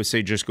that, I would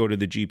say just go to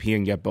the GP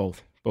and get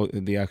both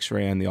the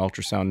X-ray and the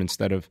ultrasound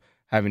instead of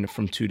having it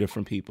from two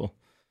different people.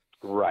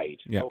 Right.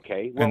 Yeah.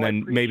 Okay. Well, and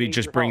then maybe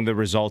just bring the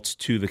results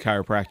to the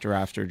chiropractor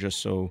after, just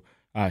so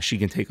she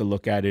can take a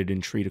look at it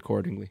and treat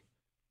accordingly.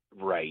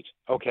 Right.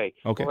 Okay.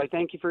 Well, I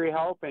thank you for your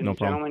help, and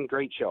gentlemen,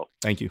 great show.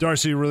 Thank you,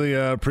 Darcy. Really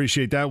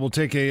appreciate that. We'll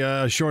take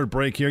a short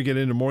break here. Get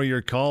into more of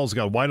your calls.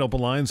 Got wide open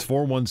lines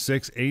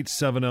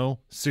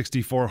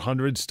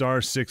 416-870-6400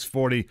 star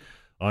 640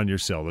 on your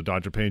cell. The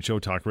Dr. Payne Show,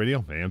 Talk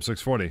Radio, AM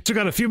 640. So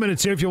got a few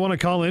minutes here if you want to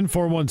call in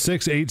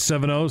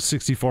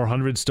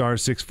 416-870-6400 star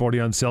 640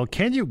 on cell.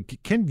 Can you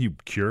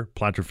cure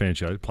plantar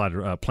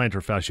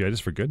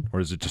fasciitis for good, or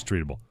is it just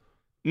treatable?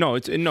 No,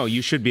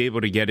 you should be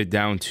able to get it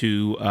down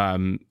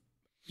to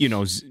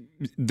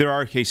there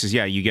are cases,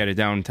 you get it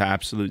down to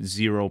absolute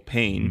zero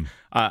pain.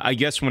 I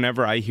guess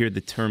whenever I hear the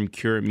term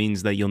cure, it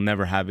means that you'll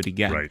never have it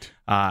again. Right.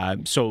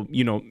 So,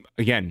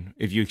 again,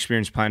 if you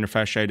experience plantar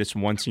fasciitis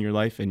once in your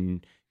life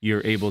and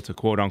you're able to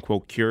quote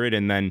unquote cure it,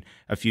 and then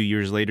a few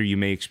years later you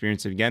may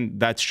experience it again,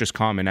 that's just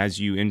common. As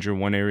you injure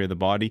one area of the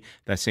body,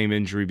 that same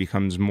injury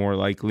becomes more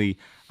likely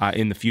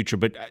in the future.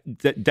 But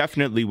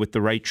definitely with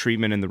the right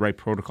treatment and the right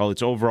protocol,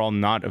 it's overall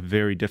not a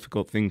very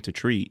difficult thing to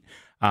treat.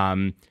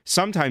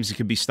 Sometimes it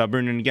can be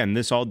stubborn. And again,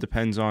 this all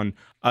depends on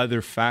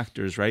other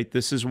factors, right?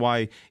 This is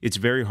why it's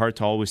very hard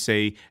to always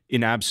say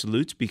in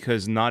absolutes,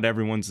 because not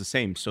everyone's the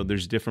same. So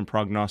there's different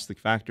prognostic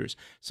factors.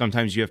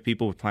 Sometimes you have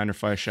people with plantar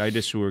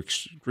fasciitis who are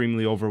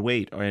extremely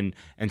overweight. And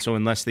so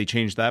unless they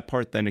change that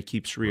part, then it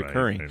keeps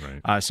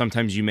reoccurring. Right.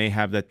 Sometimes you may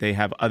have that they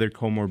have other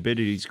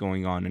comorbidities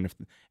going on.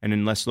 And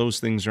unless those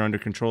things are under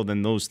control,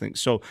 then those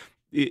things. So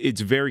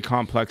it's very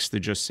complex to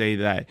just say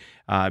that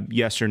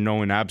yes or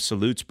no in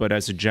absolutes, but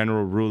as a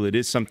general rule, it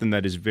is something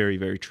that is very,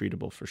 very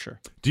treatable for sure.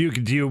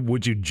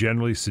 Would you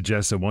generally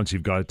suggest that once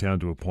you've got it down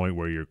to a point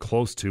where you're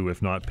close to,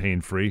 if not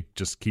pain-free,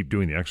 just keep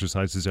doing the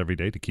exercises every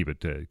day to keep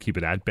it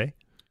at bay?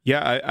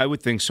 Yeah, I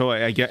would think so.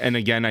 I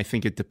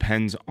think it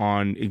depends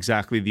on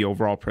exactly the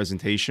overall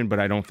presentation, but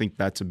I don't think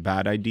that's a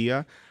bad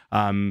idea.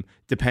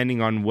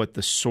 Depending on what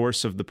the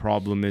source of the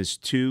problem is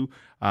too.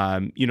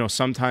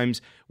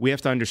 Sometimes we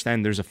have to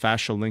understand there's a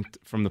fascial link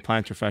from the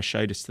plantar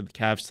fasciitis to the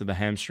calves, to the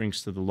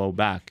hamstrings, to the low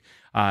back.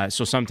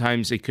 So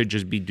sometimes it could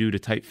just be due to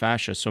tight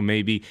fascia. So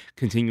maybe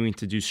continuing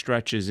to do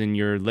stretches in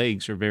your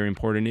legs are very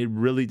important. It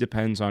really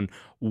depends on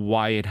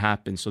why it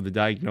happened. So the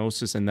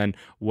diagnosis and then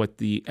what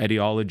the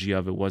etiology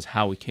of it was,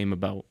 how it came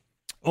about.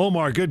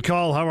 Omar, good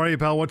call. How are you,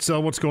 pal? What's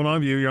going on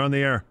with you? You're on the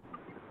air.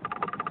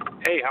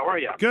 Hey, how are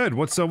you? Good.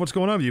 What's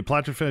going on with you?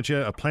 Plantar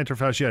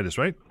fasciitis,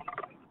 right?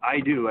 I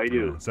do.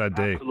 It's that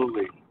day.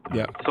 Absolutely.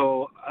 Yeah.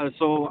 So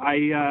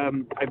I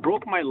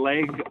broke my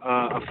leg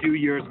a few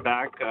years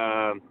back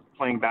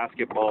playing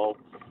basketball.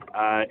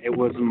 It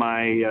was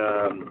my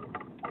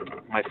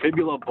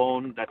fibula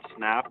bone that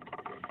snapped,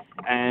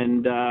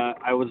 and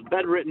I was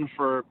bedridden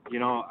for,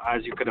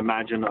 as you could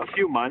imagine, a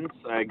few months.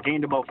 I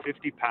gained about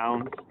 50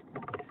 pounds,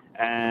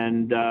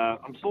 and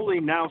I'm slowly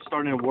now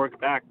starting to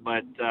work back,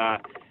 but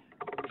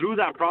through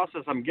that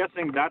process, I'm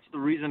guessing that's the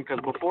reason, because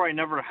before I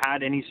never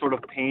had any sort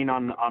of pain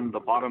on the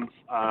bottom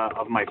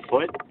of my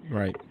foot.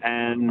 Right.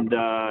 And,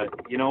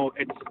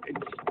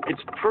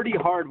 it's pretty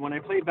hard. When I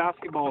play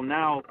basketball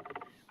now,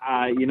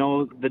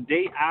 the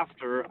day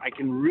after, I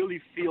can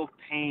really feel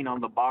pain on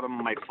the bottom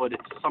of my foot.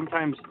 It's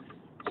sometimes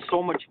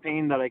so much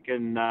pain that I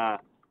can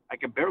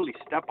barely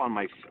step on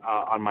my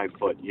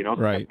foot.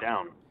 Right. Step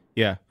down.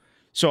 Yeah.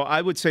 So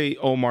I would say,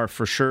 Omar,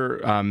 for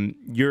sure,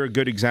 you're a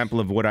good example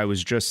of what I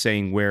was just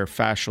saying, where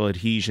fascial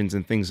adhesions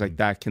and things like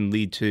that can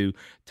lead to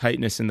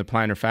tightness in the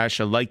plantar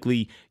fascia.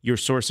 Likely your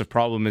source of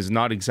problem is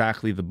not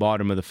exactly the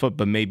bottom of the foot,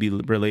 but maybe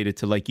related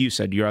to, like you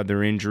said, your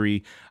other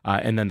injury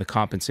and then the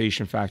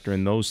compensation factor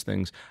and those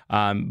things.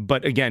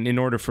 But again, in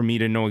order for me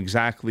to know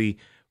exactly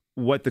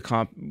what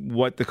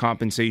the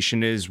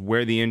compensation is,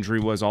 where the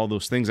injury was, all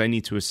those things, I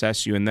need to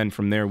assess you, and then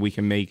from there we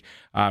can make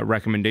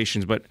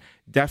recommendations. But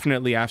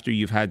definitely after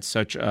you've had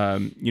such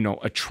a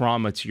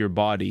trauma to your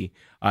body,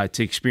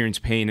 to experience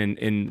pain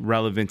in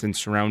relevant and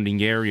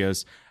surrounding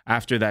areas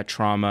after that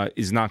trauma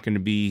is not going to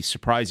be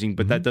surprising,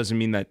 but that doesn't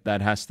mean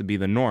that has to be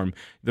the norm.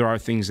 There are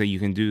things that you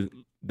can do,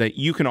 that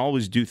you can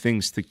always do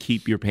things to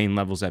keep your pain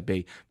levels at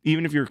bay.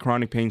 Even if you're a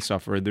chronic pain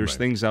sufferer, there's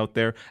things out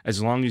there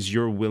as long as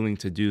you're willing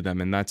to do them.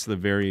 And that's the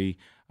very,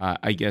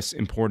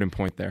 important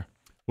point there.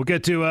 We'll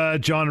get to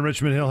John in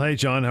Richmond Hill. Hey,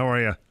 John, how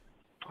are you?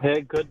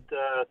 Hey, good.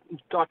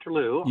 Dr.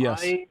 Lou,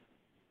 yes.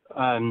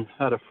 I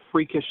had a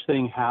freakish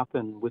thing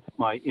happen with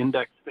my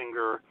index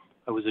finger.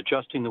 I was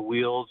adjusting the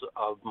wheels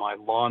of my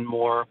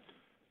lawnmower.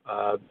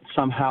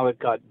 Somehow it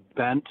got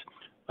bent.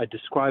 I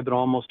describe it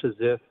almost as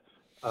if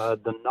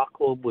the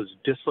knuckle was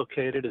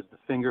dislocated as the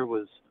finger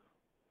was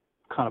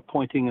kind of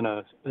pointing in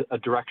a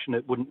direction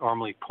it wouldn't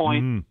normally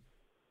point.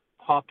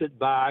 Popped it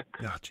back.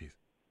 Oh, geez.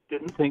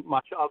 Didn't think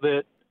much of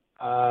it.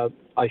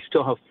 I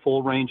still have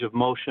full range of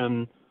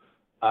motion.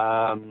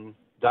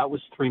 That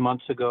was 3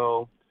 months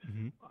ago.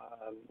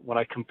 When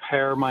I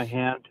compare my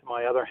hand to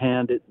my other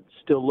hand, it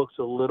still looks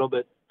a little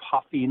bit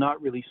puffy,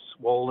 not really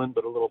swollen,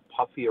 but a little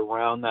puffy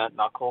around that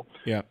knuckle.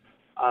 Yeah.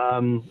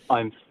 I'm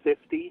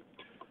 50.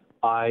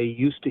 I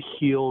used to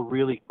heal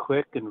really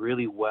quick and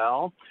really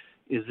well.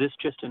 Is this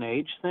just an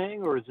age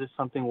thing, or is this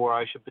something where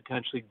I should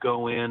potentially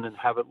go in and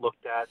have it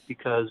looked at,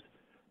 because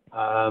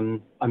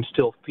I'm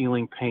still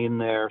feeling pain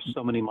there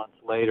so many months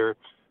later,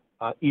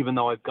 even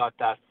though I've got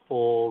that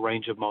full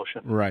range of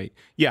motion? Right.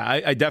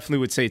 Yeah, I definitely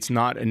would say it's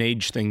not an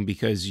age thing,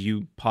 because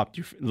you popped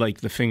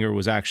the finger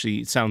was actually,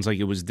 it sounds like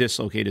it was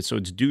dislocated, so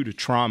it's due to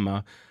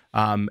trauma.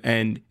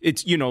 And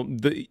it's,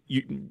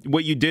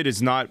 what you did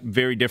is not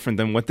very different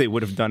than what they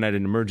would have done at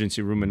an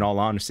emergency room. In all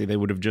honesty, they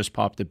would have just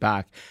popped it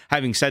back.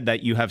 Having said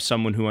that, you have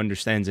someone who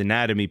understands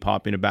anatomy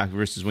popping it back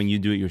versus when you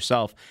do it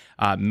yourself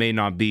may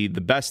not be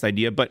the best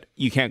idea, but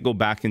you can't go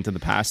back into the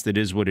past. It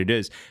is what it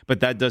is.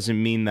 But that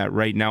doesn't mean that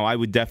right now, I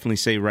would definitely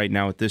say right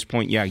now at this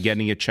point,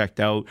 getting it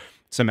checked out,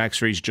 some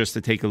x-rays just to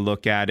take a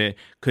look at it.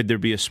 Could there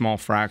be a small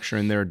fracture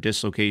in there,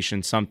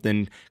 dislocation,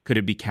 something? Could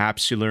it be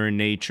capsular in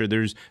nature?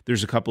 There's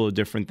a couple of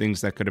different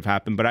things that could have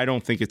happened, but I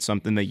don't think it's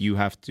something that you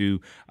have to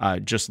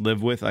just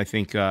live with. I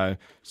think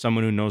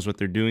someone who knows what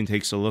they're doing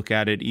takes a look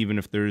at it. Even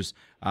if there's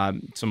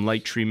some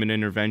light treatment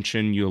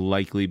intervention, you'll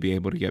likely be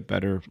able to get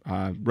better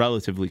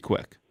relatively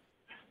quick.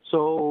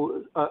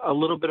 So a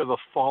little bit of a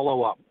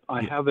follow-up.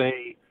 I have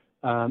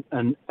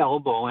an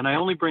elbow, and I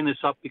only bring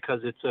this up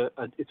because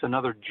it's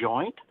another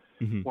joint.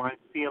 Where I'm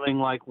feeling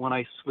like when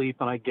I sleep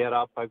and I get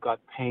up, I've got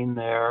pain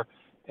there.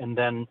 And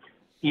then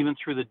even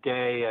through the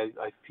day,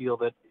 I feel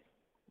that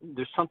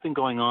there's something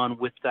going on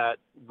with that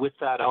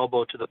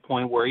elbow, to the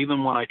point where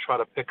even when I try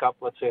to pick up,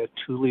 let's say, a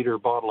 2-liter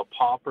bottle of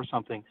pop or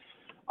something,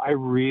 I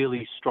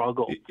really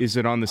struggle. Is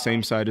it on the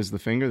same side as the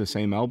finger, the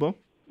same elbow?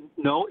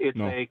 No, it's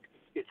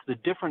the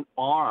different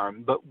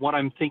arm. But what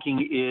I'm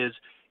thinking is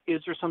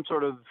there some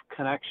sort of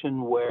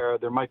connection where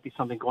there might be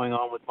something going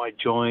on with my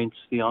joints,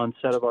 the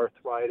onset of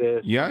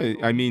arthritis? Yeah,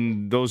 I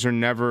mean, those are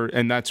never,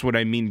 and that's what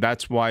I mean.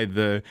 That's why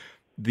the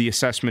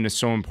assessment is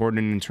so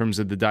important in terms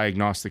of the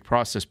diagnostic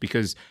process,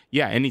 because,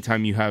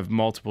 anytime you have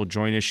multiple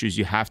joint issues,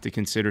 you have to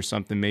consider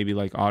something maybe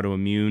like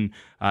autoimmune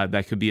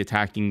that could be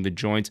attacking the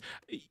joints.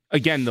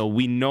 Again, though,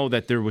 we know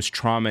that there was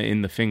trauma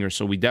in the finger,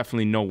 so we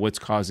definitely know what's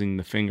causing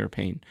the finger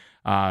pain.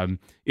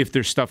 If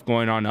there's stuff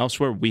going on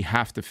elsewhere, we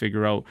have to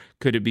figure out,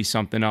 could it be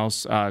something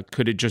else?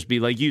 Could it just be,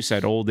 like you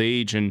said, old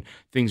age and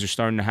things are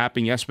starting to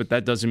happen? Yes, but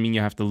that doesn't mean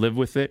you have to live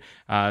with it.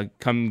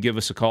 Come give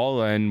us a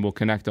call and we'll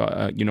connect,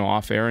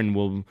 off air, and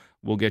we'll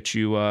get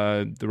you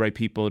the right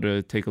people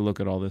to take a look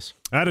at all this.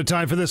 Out of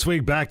time for this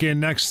week. Back in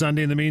next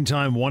Sunday. In the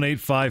meantime,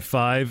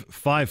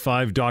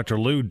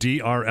 1-855-55 Lou,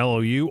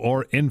 DRLOU,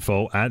 or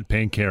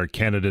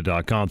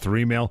info@paincarecanada.com through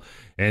email,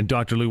 and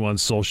Dr. Lou on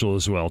social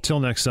as well. Till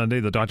next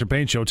Sunday, the Dr.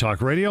 Payne Show,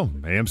 Talk Radio,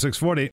 AM 640.